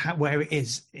sort of where it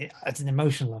is at an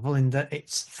emotional level, in that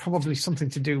it's probably something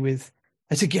to do with,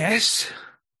 at a guess,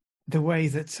 the way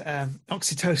that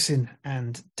oxytocin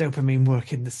and dopamine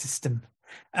work in the system,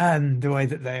 and the way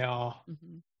that they are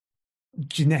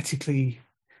genetically,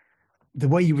 the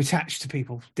way you attach to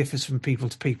people differs from people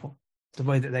to people, the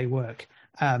way that they work,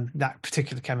 that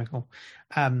particular chemical,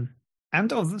 and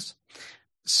others.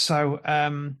 So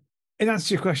in answer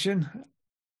to your question,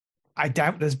 I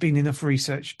doubt there's been enough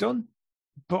research done,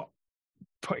 but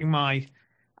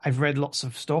I've read lots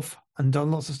of stuff and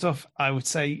done lots of stuff. I would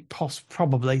say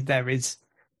probably there is.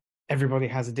 Everybody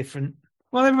has a different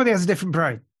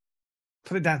brain.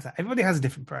 Put it down to that. Everybody has a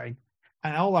different brain,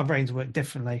 and all our brains work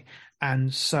differently.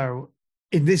 And so,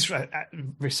 in this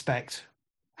respect,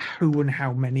 who and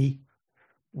how many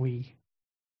we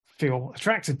feel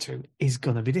attracted to is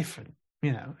going to be different.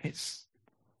 You know, it's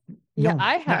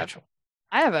natural.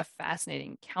 I have a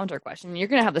fascinating counter question. You're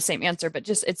going to have the same answer, but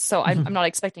just it's so I'm not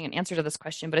expecting an answer to this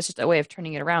question, but it's just a way of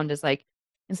turning it around. Is like,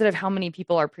 instead of how many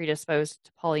people are predisposed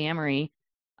to polyamory,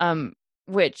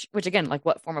 which again, like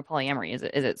what form of polyamory is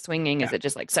it? Is it swinging? Yeah. Is it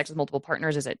just like sex with multiple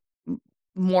partners? Is it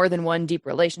more than one deep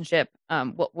relationship?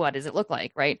 What does it look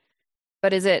like, right?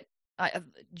 But is it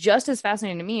just as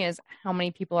fascinating to me as how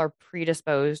many people are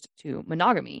predisposed to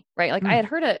monogamy, right? Like I had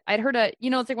heard a,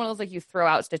 you know, it's like one of those, like you throw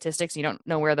out statistics, you don't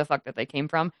know where the fuck that they came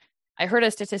from. I heard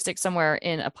a statistic somewhere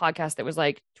in a podcast that was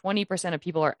like 20% of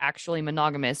people are actually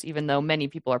monogamous, even though many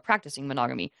people are practicing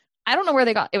monogamy. I don't know where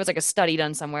they got, it was like a study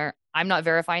done somewhere. I'm not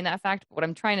verifying that fact, but what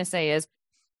I'm trying to say is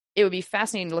it would be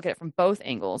fascinating to look at it from both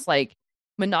angles. Like,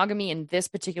 monogamy in this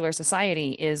particular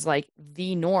society is like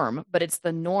the norm, but it's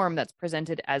the norm that's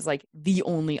presented as like the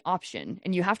only option.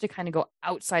 And you have to kind of go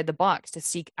outside the box to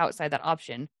seek outside that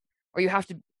option, or you have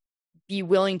to be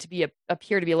willing to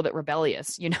appear to be a little bit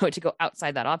rebellious, you know, to go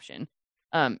outside that option.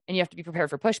 And you have to be prepared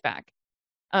for pushback.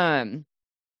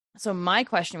 So my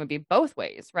question would be both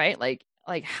ways, right? Like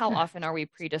how often are we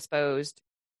predisposed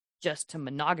just to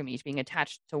monogamy, to being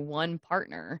attached to one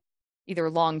partner,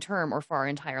 either long term or for our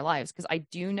entire lives? Because I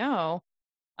do know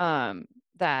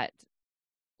that,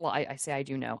 well, I say I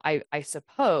do know. I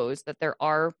suppose that there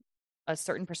are a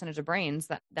certain percentage of brains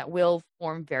that will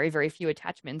form very, very few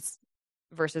attachments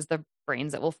versus the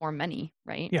brains that will form many,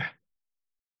 right? Yeah.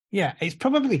 Yeah, it's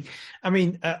probably. I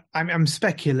mean, I'm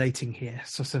speculating here,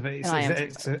 sort of.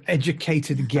 It's an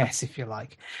educated guess, if you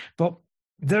like. But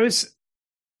there is.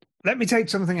 Let me take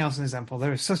something else as an example.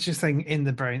 There is such a thing in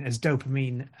the brain as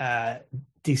dopamine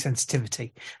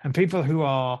desensitivity, and people who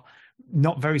are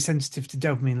not very sensitive to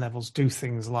dopamine levels do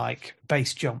things like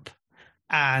base jump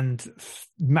and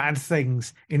mad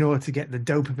things in order to get the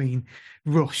dopamine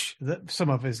rush that some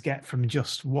of us get from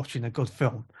just watching a good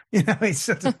film. You know, it's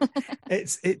sort of,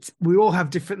 it's we all have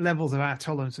different levels of our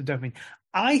tolerance of dopamine.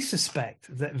 I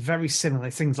suspect that very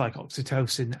similar things like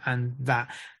oxytocin and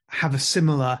that have a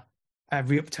similar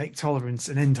reuptake tolerance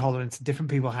and intolerance.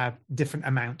 Different people have different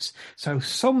amounts. So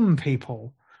some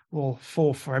people will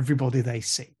fall for everybody they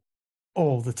see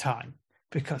all the time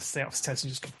because the oxytocin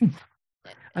just goes.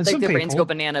 And like their brains go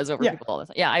bananas over people all the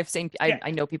time. Yeah,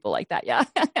 I know people like that. Yeah.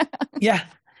 Yeah.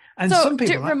 And so some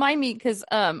people remind me, because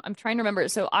I'm trying to remember.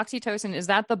 So oxytocin, is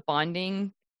that the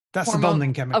bonding? That's hormone? The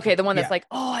bonding chemical. Okay, the one that's like,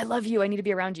 oh, I love you. I need to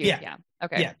be around you. Yeah.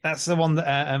 Okay. Yeah, that's the one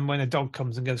that and when a dog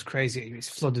comes and goes crazy, it's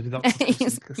flooded with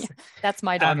oxytocin. That's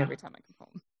my dog every time I come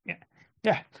home.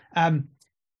 Yeah.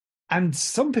 And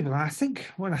some people, I think,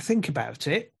 when I think about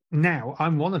it now,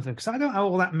 I'm one of them because I don't have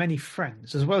all that many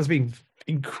friends, as well as being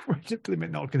incredibly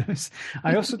monogamous.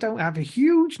 I also don't have a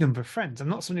huge number of friends. I'm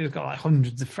not somebody who's got like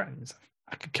hundreds of friends.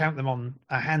 I could count them on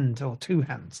a hand or two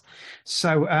hands.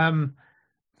 So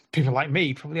people like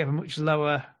me probably have a much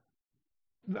lower,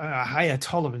 higher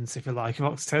tolerance, if you like, of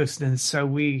oxytocin, and so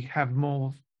we have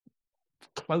more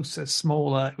closer,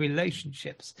 smaller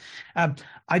relationships.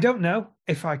 I don't know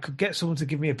if I could get someone to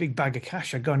give me a big bag of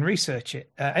cash. I'd go and research it.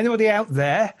 Anybody out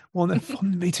there want to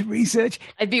fund me to research?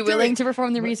 I'd be willing to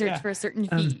perform the research for a certain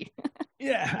fee.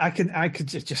 Yeah, I could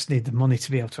just need the money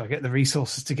to be able to get the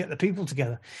resources to get the people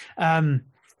together. And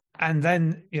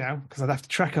then, because I'd have to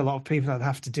track a lot of people, I'd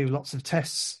have to do lots of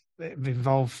tests. It would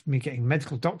involve me getting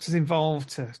medical doctors involved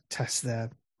to test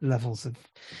their levels of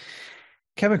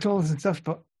chemicals and stuff.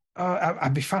 But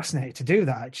I'd be fascinated to do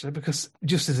that, actually, because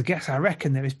just as a guess, I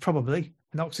reckon there is probably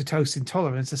an oxytocin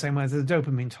tolerance the same way as a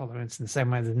dopamine tolerance and the same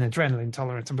way as an adrenaline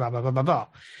tolerance and blah, blah, blah, blah, blah.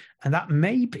 And that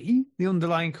may be the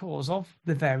underlying cause of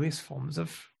the various forms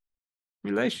of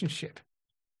relationship.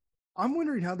 I'm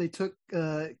wondering how they took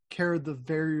care of the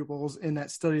variables in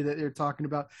that study that they're talking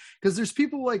about. Because there's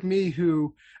people like me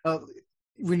who,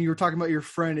 when you were talking about your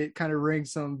friend, it kind of rang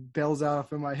some bells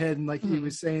off in my head. And like he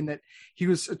was saying that he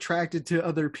was attracted to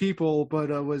other people, but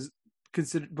was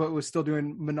still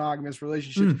doing monogamous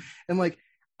relationships. And like,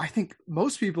 I think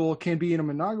most people can be in a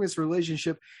monogamous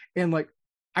relationship and like,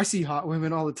 I see hot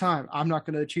women all the time. I'm not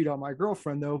going to cheat on my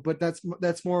girlfriend though, but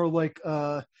that's more like,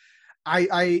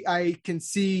 I can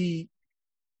see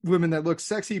women that look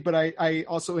sexy, but I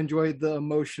also enjoy the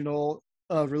emotional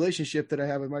relationship that I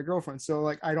have with my girlfriend. So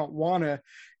like, I don't want to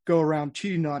go around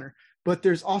cheating on her. But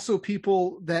there's also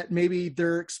people that maybe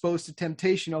they're exposed to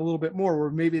temptation a little bit more,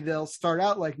 where maybe they'll start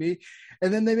out like me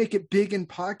and then they make it big in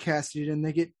podcasting and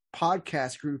they get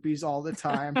podcast groupies all the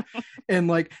time. And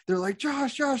like, they're like,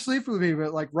 Josh, sleep with me.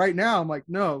 But like right now I'm like,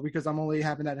 no, because I'm only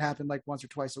having that happen like once or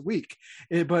twice a week.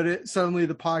 But suddenly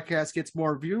the podcast gets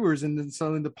more viewers and then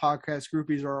suddenly the podcast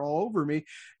groupies are all over me,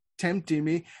 tempting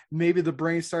me. Maybe the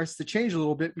brain starts to change a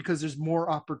little bit because there's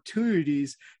more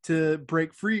opportunities to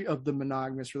break free of the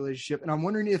monogamous relationship. And I'm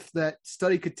wondering if that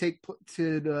study could take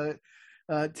the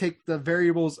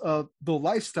variables of the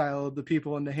lifestyle of the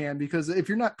people in the hand, because if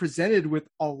you're not presented with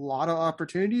a lot of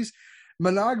opportunities,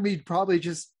 monogamy probably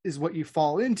just is what you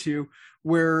fall into,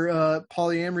 where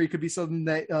polyamory could be something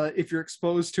that if you're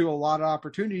exposed to a lot of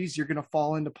opportunities, you're going to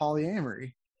fall into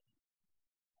polyamory.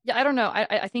 Yeah, I don't know.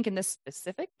 I think in this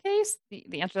specific case,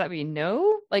 the answer to that would be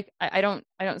no. Like, I don't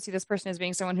see this person as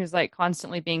being someone who's like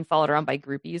constantly being followed around by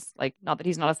groupies. Like, not that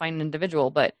he's not a fine individual,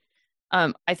 but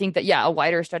I think that, a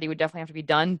wider study would definitely have to be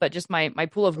done. But just my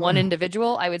pool of one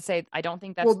individial, I would say I don't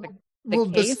think that's the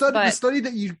case. The study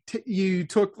that you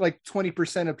took like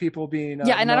 20% of people being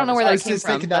and I don't know where that came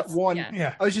from.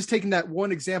 I was just taking that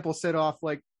one example, set off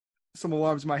like some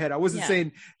alarms in my head. I wasn't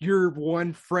saying your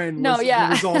one friend was the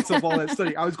results of all that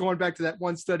study. I was going back to that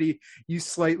one study you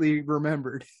slightly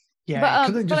remembered. Yeah,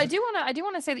 but I do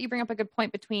want to say that you bring up a good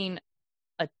point between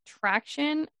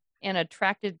attraction and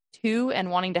attracted to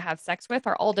and wanting to have sex with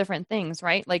are all different things,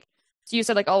 right? Like, so you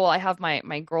said like, oh well, I have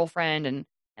my girlfriend and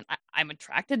I'm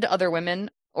attracted to other women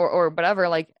or whatever.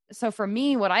 Like, so for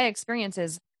me, what I experience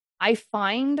is I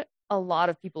find a lot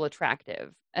of people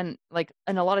attractive and like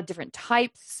in a lot of different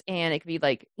types, and it could be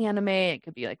like anime, it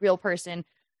could be like real person.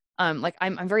 Like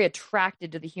I'm very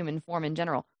attracted to the human form in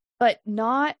general, but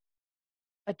not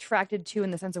attracted to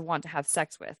in the sense of want to have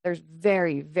sex with. There's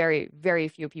very, very, very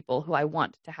few people who I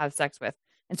want to have sex with.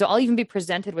 And so I'll even be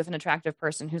presented with an attractive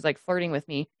person who's like flirting with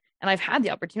me. And I've had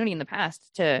the opportunity in the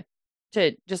past to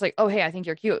just like, oh, hey, I think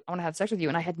you're cute. I want to have sex with you.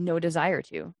 And I had no desire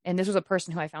to. And this was a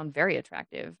person who I found very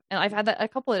attractive. And I've had that a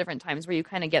couple of different times where you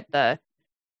kind of get the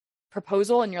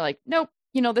proposal and you're like, nope,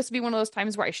 this would be one of those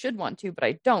times where I should want to, but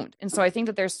I don't. And so I think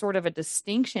that there's sort of a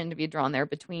distinction to be drawn there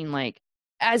between like,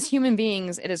 as human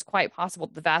beings, it is quite possible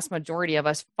the vast majority of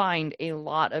us find a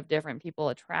lot of different people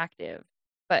attractive.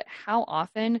 But how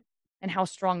often and how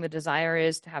strong the desire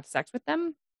is to have sex with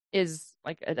them is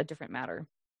like a different matter.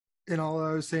 And all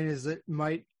I was saying is it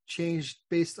might change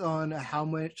based on how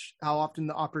often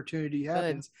the opportunity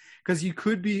happens. Because you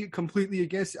could be completely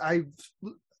against it.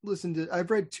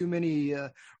 I've read too many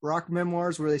rock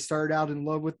memoirs where they started out in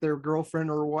love with their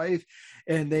girlfriend or wife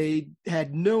and they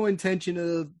had no intention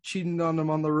of cheating on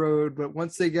them on the road. But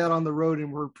once they got on the road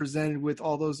and were presented with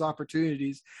all those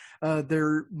opportunities,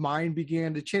 their mind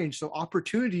began to change. So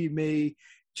opportunity may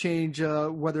change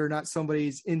whether or not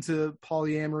somebody's into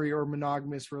polyamory or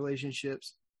monogamous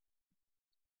relationships.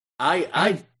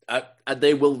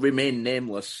 They will remain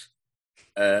nameless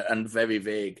and very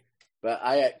vague. But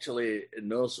I actually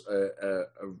know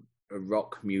a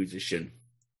rock musician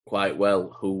quite well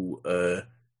who,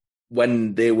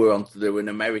 when they were an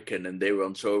American and they were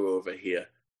on tour over here,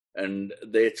 and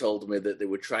they told me that they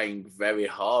were trying very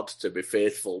hard to be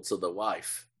faithful to the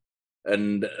wife.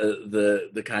 And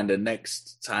the kind of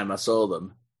next time I saw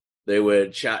them, they were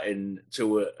chatting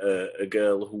to a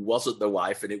girl who wasn't the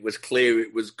wife, and it was clear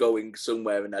it was going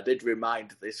somewhere. And I did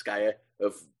remind this guy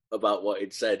about what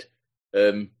he'd said.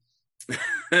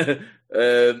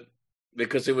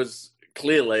 Because it was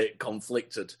clearly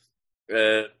conflicted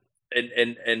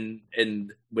in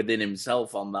within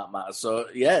himself on that matter. So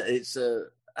yeah, it's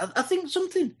I think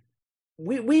something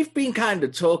we've been kind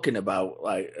of talking about,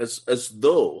 like as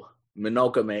though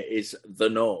monogamy is the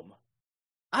norm.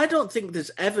 I don't think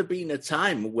there's ever been a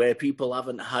time where people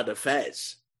haven't had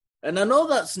affairs, and I know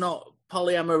that's not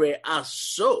polyamory as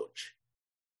such,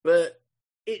 but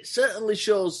it certainly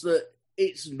shows that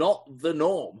it's not the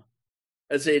norm,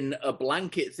 as in a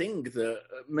blanket thing that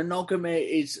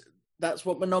that's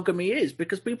what monogamy is,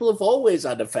 because people have always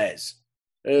had affairs.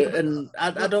 And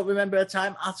I don't remember a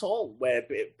time at all where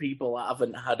people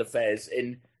haven't had affairs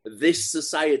in this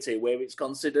society where it's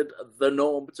considered the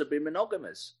norm to be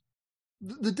monogamous.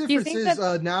 The difference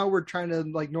is now we're trying to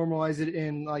like normalize it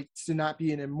in like to not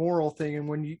be an immoral thing. And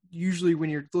when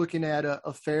you're looking at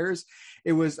affairs,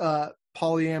 it was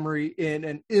polyamory in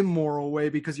an immoral way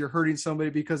because you're hurting somebody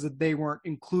because they weren't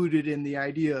included in the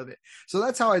idea of it. So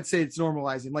that's how I'd say it's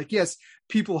normalizing. Like, yes,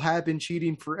 people have been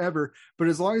cheating forever, but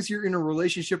as long as you're in a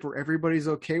relationship where everybody's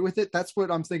okay with it, that's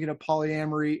what I'm thinking of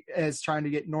polyamory as trying to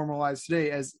get normalized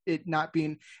today, as it not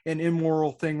being an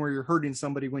immoral thing where you're hurting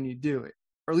somebody when you do it,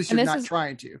 or at least you're not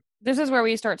trying to. This is where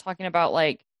we start talking about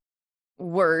like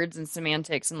words and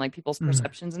semantics and like people's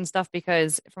perceptions and stuff,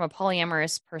 because from a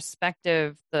polyamorous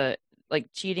perspective, the like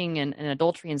cheating and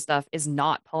adultery and stuff is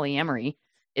not polyamory.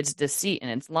 It's deceit and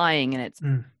it's lying, and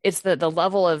it's the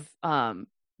level of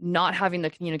not having the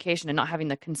communication and not having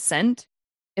the consent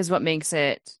is what makes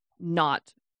it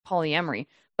not polyamory.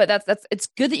 But that's it's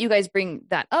good that you guys bring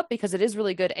that up, because it is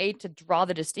really good, A, to draw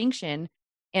the distinction,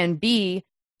 and B,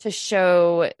 to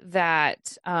show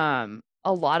that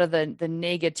a lot of the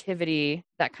negativity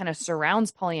that kind of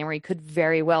surrounds polyamory could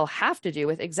very well have to do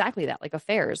with exactly that, like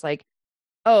affairs, like,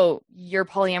 oh, you're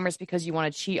polyamorous because you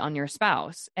want to cheat on your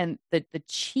spouse. And the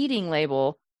cheating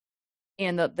label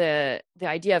and the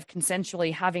idea of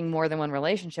consensually having more than one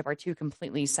relationship are two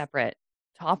completely separate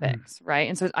topics, right?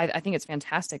 And so I think it's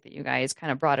fantastic that you guys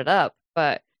kind of brought it up.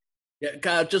 But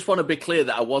yeah, I just want to be clear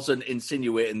that I wasn't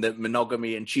insinuating that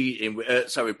monogamy and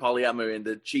polyamory and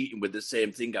the cheating were the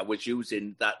same thing. I was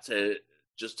using that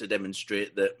just to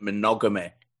demonstrate that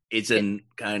monogamy isn't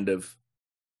kind of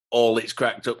all it's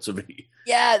cracked up to be.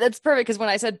 Yeah, that's perfect, because when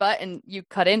I said but and you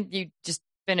cut in, you just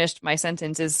finished my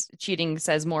sentence. Is cheating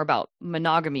says more about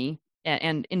monogamy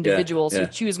and individuals who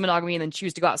choose monogamy and then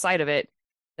choose to go outside of it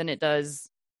than it does,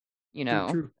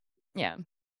 True. Yeah.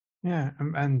 Yeah,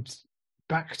 and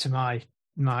back to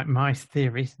my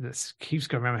theory that keeps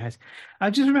going around my head.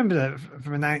 I just remember that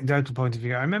from an anecdotal point of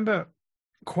view. I remember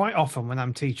quite often when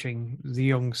I'm teaching the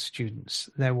young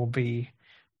students, there will be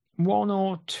one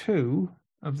or two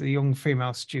of the young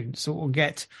female students that will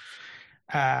get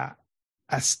a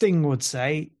Sting would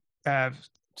say, so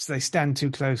they stand too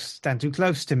close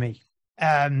to me.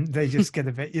 They just get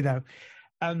a bit,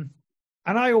 and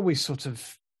I always sort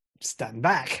of stand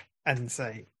back and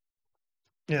say,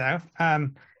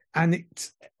 and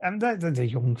they're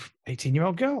young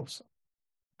 18-year-old girls,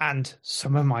 and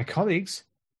some of my colleagues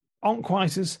aren't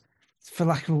quite as, for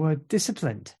lack of a word,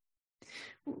 disciplined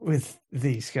with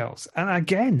these girls. And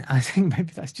again, I think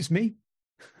maybe that's just me.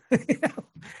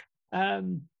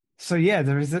 So yeah,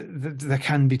 there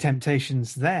can be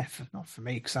temptations there. Not for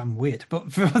me because I'm weird,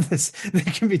 but for others, there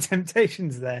can be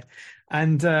temptations there.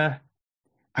 And I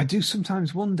do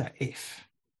sometimes wonder if,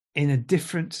 in a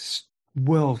different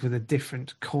world with a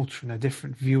different culture and a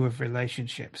different view of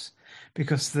relationships,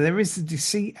 because there is a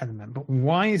deceit element. But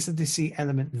why is the deceit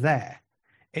element there?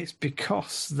 It's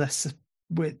because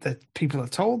the people are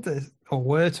told, or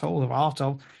were told, or are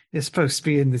told, they're supposed to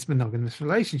be in this monogamous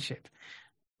relationship.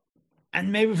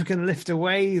 And maybe if we can lift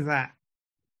away that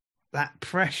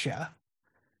pressure,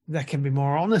 there can be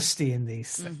more honesty in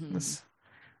these things.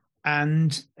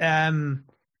 And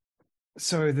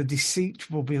so the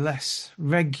deceit will be less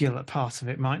regular. Part of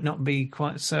it might not be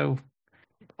quite so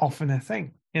often a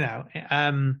thing. I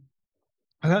don't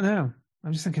know.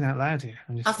 I'm just thinking out loud here.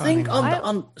 I think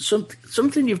on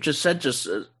something you've just said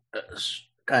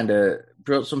kind of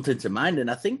brought something to mind, and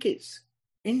I think it's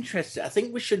interesting. I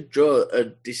think we should draw a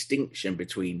distinction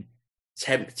between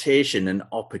temptation and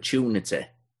opportunity,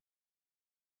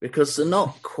 because they're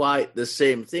not quite the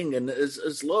same thing. And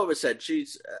as Laura said,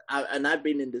 and I've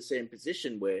been in the same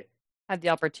position where had the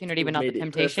opportunity, but not the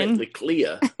temptation. Perfectly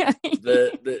clear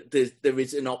that there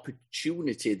is an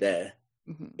opportunity there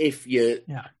if you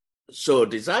so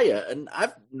desire, and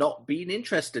I've not been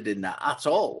interested in that at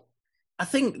all. I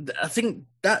think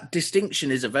that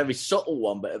distinction is a very subtle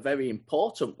one, but a very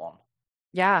important one.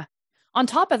 Yeah. On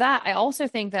top of that, I also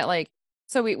think that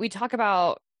so we talk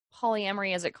about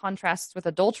polyamory as it contrasts with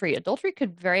adultery. Adultery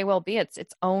could very well be its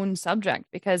own subject,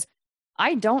 because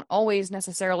I don't always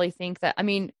necessarily think that,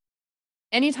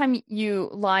 anytime you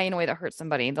lie in a way that hurts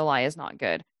somebody, the lie is not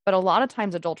good. But a lot of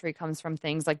times adultery comes from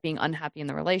things like being unhappy in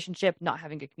the relationship, not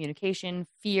having good communication,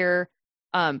 fear,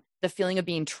 the feeling of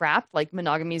being trapped. Like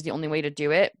monogamy is the only way to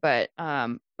do it, but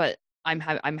I'm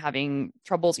having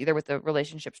troubles either with the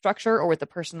relationship structure or with the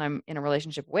person I'm in a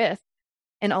relationship with.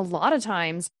 And a lot of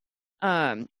times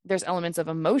there's elements of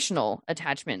emotional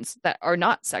attachments that are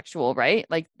not sexual, right?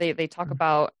 Like they talk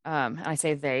about, and I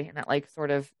say they, and that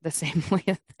sort of the same way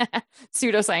that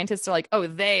pseudoscientists are like, oh,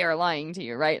 they are lying to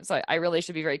you, right? So I really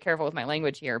should be very careful with my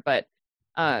language here. But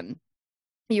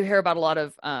you hear about a lot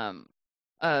of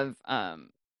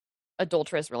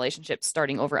adulterous relationships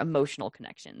starting over emotional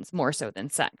connections more so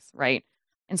than sex, right?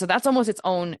 And so that's almost its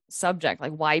own subject,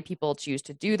 like why people choose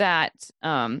to do that.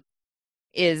 There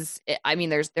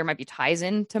might be ties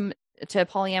into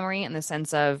polyamory in the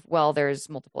sense of, well, there's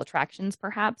multiple attractions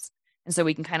perhaps, and so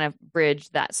we can kind of bridge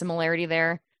that similarity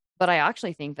there. But I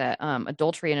actually think that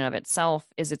adultery in and of itself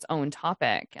is its own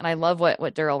topic, and I love what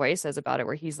Daryl Ray says about it,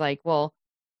 where he's like, well,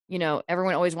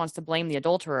 everyone always wants to blame the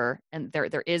adulterer, and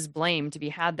there is blame to be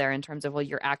had there in terms of, well,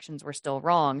 your actions were still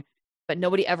wrong, but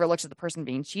nobody ever looks at the person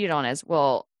being cheated on as,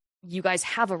 well, you guys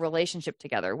have a relationship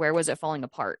together. Where was it falling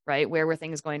apart, right? Where were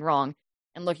things going wrong?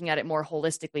 And looking at it more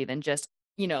holistically than just,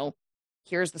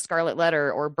 here's the scarlet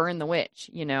letter or burn the witch,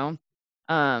 because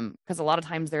a lot of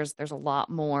times there's a lot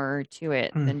more to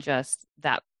it than just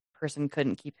that person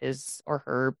couldn't keep his or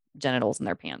her genitals in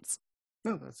their pants.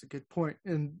 No, that's a good point.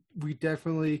 And we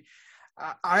definitely,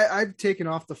 I've taken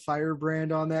off the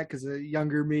firebrand on that, because the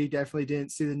younger me definitely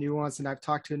didn't see the nuance. And I've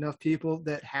talked to enough people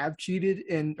that have cheated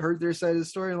and heard their side of the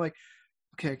story. And like,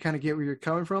 okay, I kind of get where you're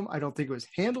coming from. I don't think it was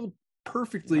handled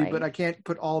perfectly, right, but I can't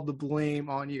put all the blame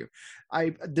on you.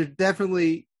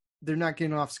 They're not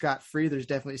getting off scot-free. There's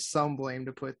definitely some blame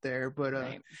to put there, but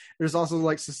right, there's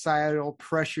also societal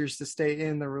pressures to stay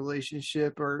in the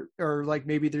relationship, or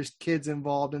maybe there's kids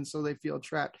involved, and so they feel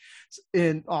trapped.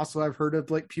 And also I've heard of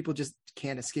people just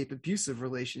can't escape abusive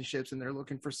relationships and they're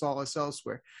looking for solace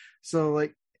elsewhere. So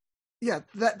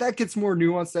that gets more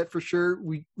nuanced, that for sure.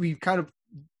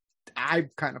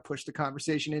 I've kind of pushed the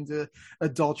conversation into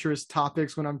adulterous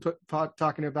topics when I'm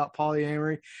talking about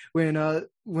polyamory.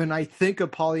 When I think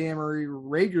of polyamory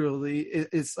regularly,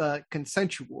 it's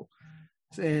consensual,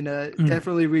 and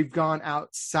definitely we've gone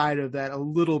outside of that a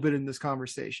little bit in this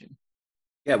conversation.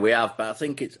 Yeah, we have, but I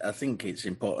think it's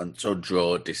important to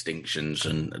draw distinctions,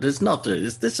 and this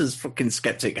is fucking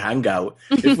Skeptic Hangout.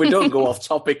 If we don't go off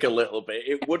topic a little bit,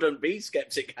 it wouldn't be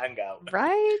Skeptic Hangout,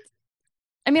 right?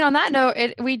 On that note,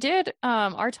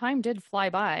 our time did fly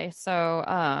by. So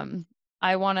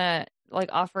I want to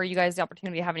offer you guys the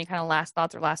opportunity to have any kind of last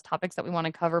thoughts or last topics that we want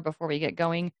to cover before we get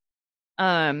going.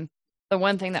 The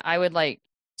one thing that I would like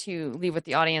to leave with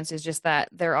the audience is just that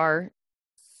there are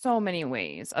so many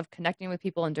ways of connecting with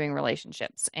people and doing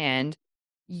relationships. And,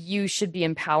 you should be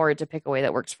empowered to pick a way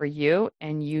that works for you,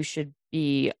 and you should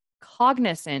be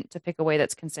cognizant to pick a way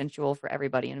that's consensual for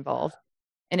everybody involved.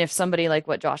 And if somebody, like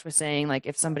what Josh was saying, like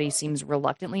if somebody seems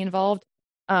reluctantly involved,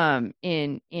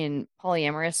 in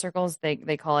polyamorous circles,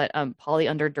 they call it poly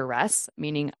under duress,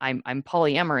 meaning I'm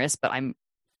polyamorous, but I'm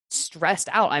stressed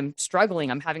out, I'm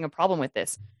struggling, I'm having a problem with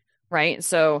this, right?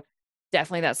 So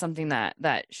definitely that's something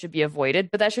that should be avoided,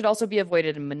 but that should also be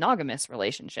avoided in monogamous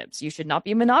relationships. You should not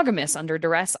be monogamous under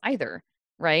duress either,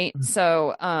 right? Mm-hmm.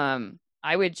 So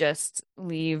I would just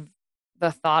leave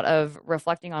the thought of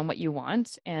reflecting on what you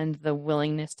want and the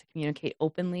willingness to communicate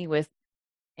openly with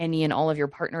any and all of your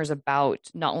partners about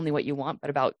not only what you want, but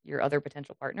about your other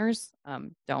potential partners.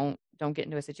 Don't get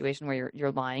into a situation where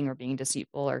you're lying or being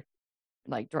deceitful or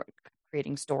like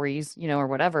creating stories, or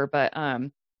whatever. But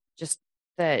just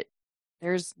that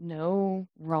there's no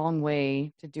wrong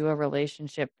way to do a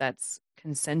relationship that's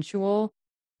consensual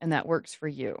and that works for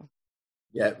you.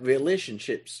 Yeah,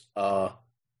 relationships are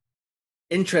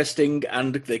interesting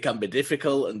and they can be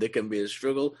difficult and they can be a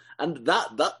struggle. And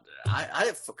that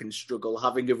I fucking struggle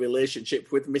having a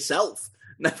relationship with myself.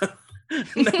 Never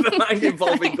mind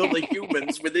involving other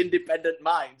humans with independent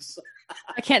minds.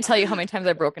 I can't tell you how many times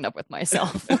I've broken up with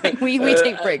myself. Like we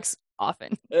take breaks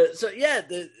often. So yeah,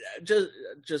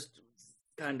 just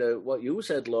kind of what you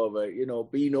said, Laura.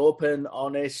 Being open,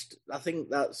 honest. I think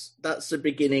that's the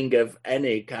beginning of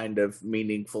any kind of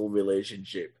meaningful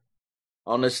relationship.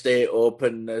 Honesty,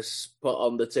 openness, put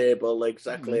on the table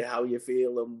exactly how you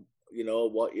feel and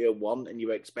what you want and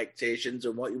your expectations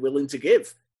and what you're willing to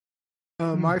give.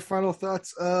 My final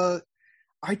thoughts.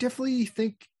 I definitely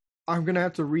think I'm gonna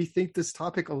have to rethink this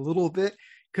topic a little bit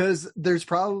because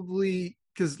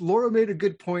Laura made a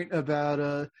good point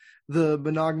about the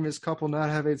monogamous couple not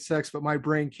having sex, but my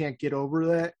brain can't get over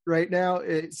that right now.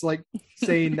 It's like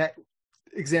saying that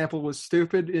example was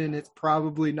stupid, and it's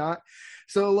probably not.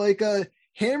 So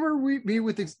hammer me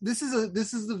with this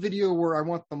is the video where I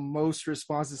want the most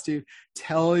responses to,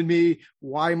 telling me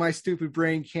why my stupid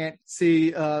brain can't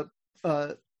see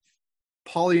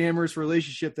polyamorous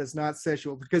relationship that's not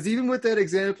sexual, because even with that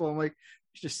example I'm like,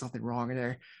 there's just something wrong in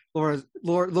there.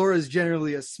 Laura's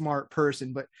generally a smart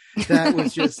person, but that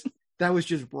was just that was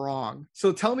just wrong.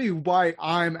 So tell me why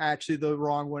I'm actually the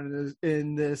wrong one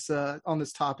in this on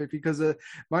this topic, because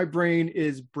my brain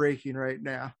is breaking right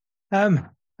now.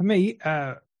 For me,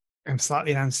 I'm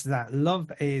slightly in answer to that.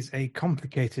 Love is a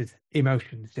complicated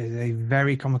emotion. It is a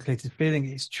very complicated feeling.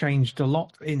 It's changed a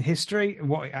lot in history,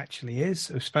 what it actually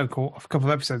is. I spoke a couple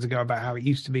of episodes ago about how it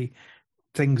used to be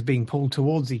things being pulled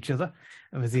towards each other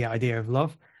with the idea of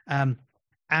love.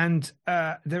 And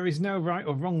there is no right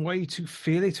or wrong way to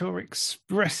feel it or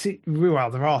express it. Well,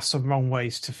 there are some wrong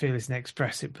ways to feel it and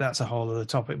express it, but that's a whole other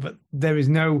topic. But there is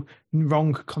no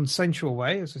wrong consensual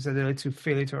way, as I said earlier, to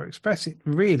feel it or express it,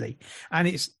 really. And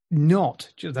it's not,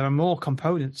 there are more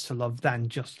components to love than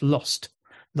just lust.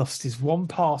 Lust is one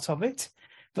part of it,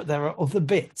 but there are other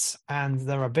bits, and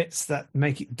there are bits that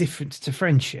make it different to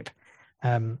friendship,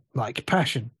 like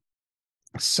passion.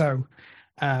 So,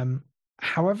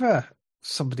 however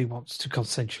somebody wants to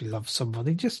consensually love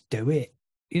somebody, just do it.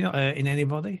 You're not hurting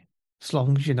anybody, as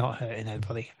long as you're not hurting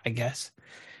anybody, I guess.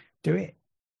 Do it.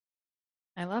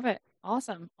 I love it.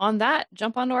 Awesome. On that,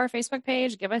 jump onto our Facebook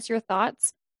page, give us your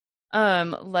thoughts.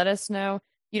 Let us know.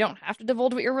 You don't have to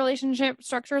divulge what your relationship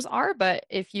structures are, but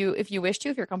if you wish to,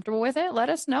 if you're comfortable with it, let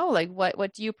us know. Like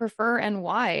what do you prefer and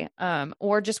why?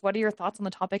 Or just what are your thoughts on the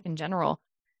topic in general?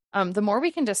 The more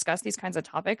we can discuss these kinds of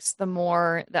topics, the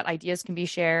more that ideas can be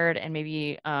shared and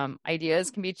maybe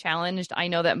ideas can be challenged. I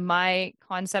know that my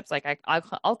concepts, like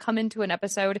I'll come into an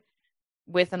episode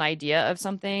with an idea of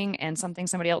something, and something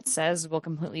somebody else says will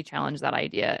completely challenge that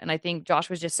idea. And I think Josh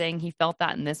was just saying he felt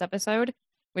that in this episode,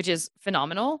 which is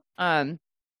phenomenal. And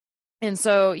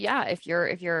so, yeah, if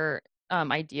your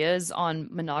ideas on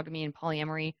monogamy and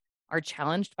polyamory are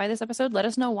challenged by this episode, let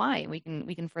us know why. We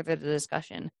can further the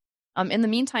discussion. In the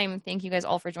meantime, thank you guys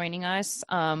all for joining us.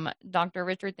 Dr.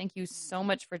 Richard, thank you so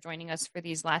much for joining us for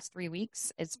these last 3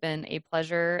 weeks. It's been a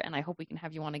pleasure, and I hope we can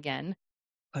have you on again.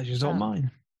 Pleasure's all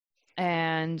mine.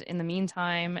 And in the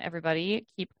meantime, everybody,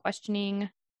 keep questioning.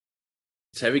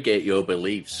 Interrogate your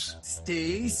beliefs.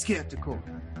 Stay skeptical.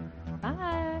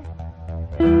 Bye.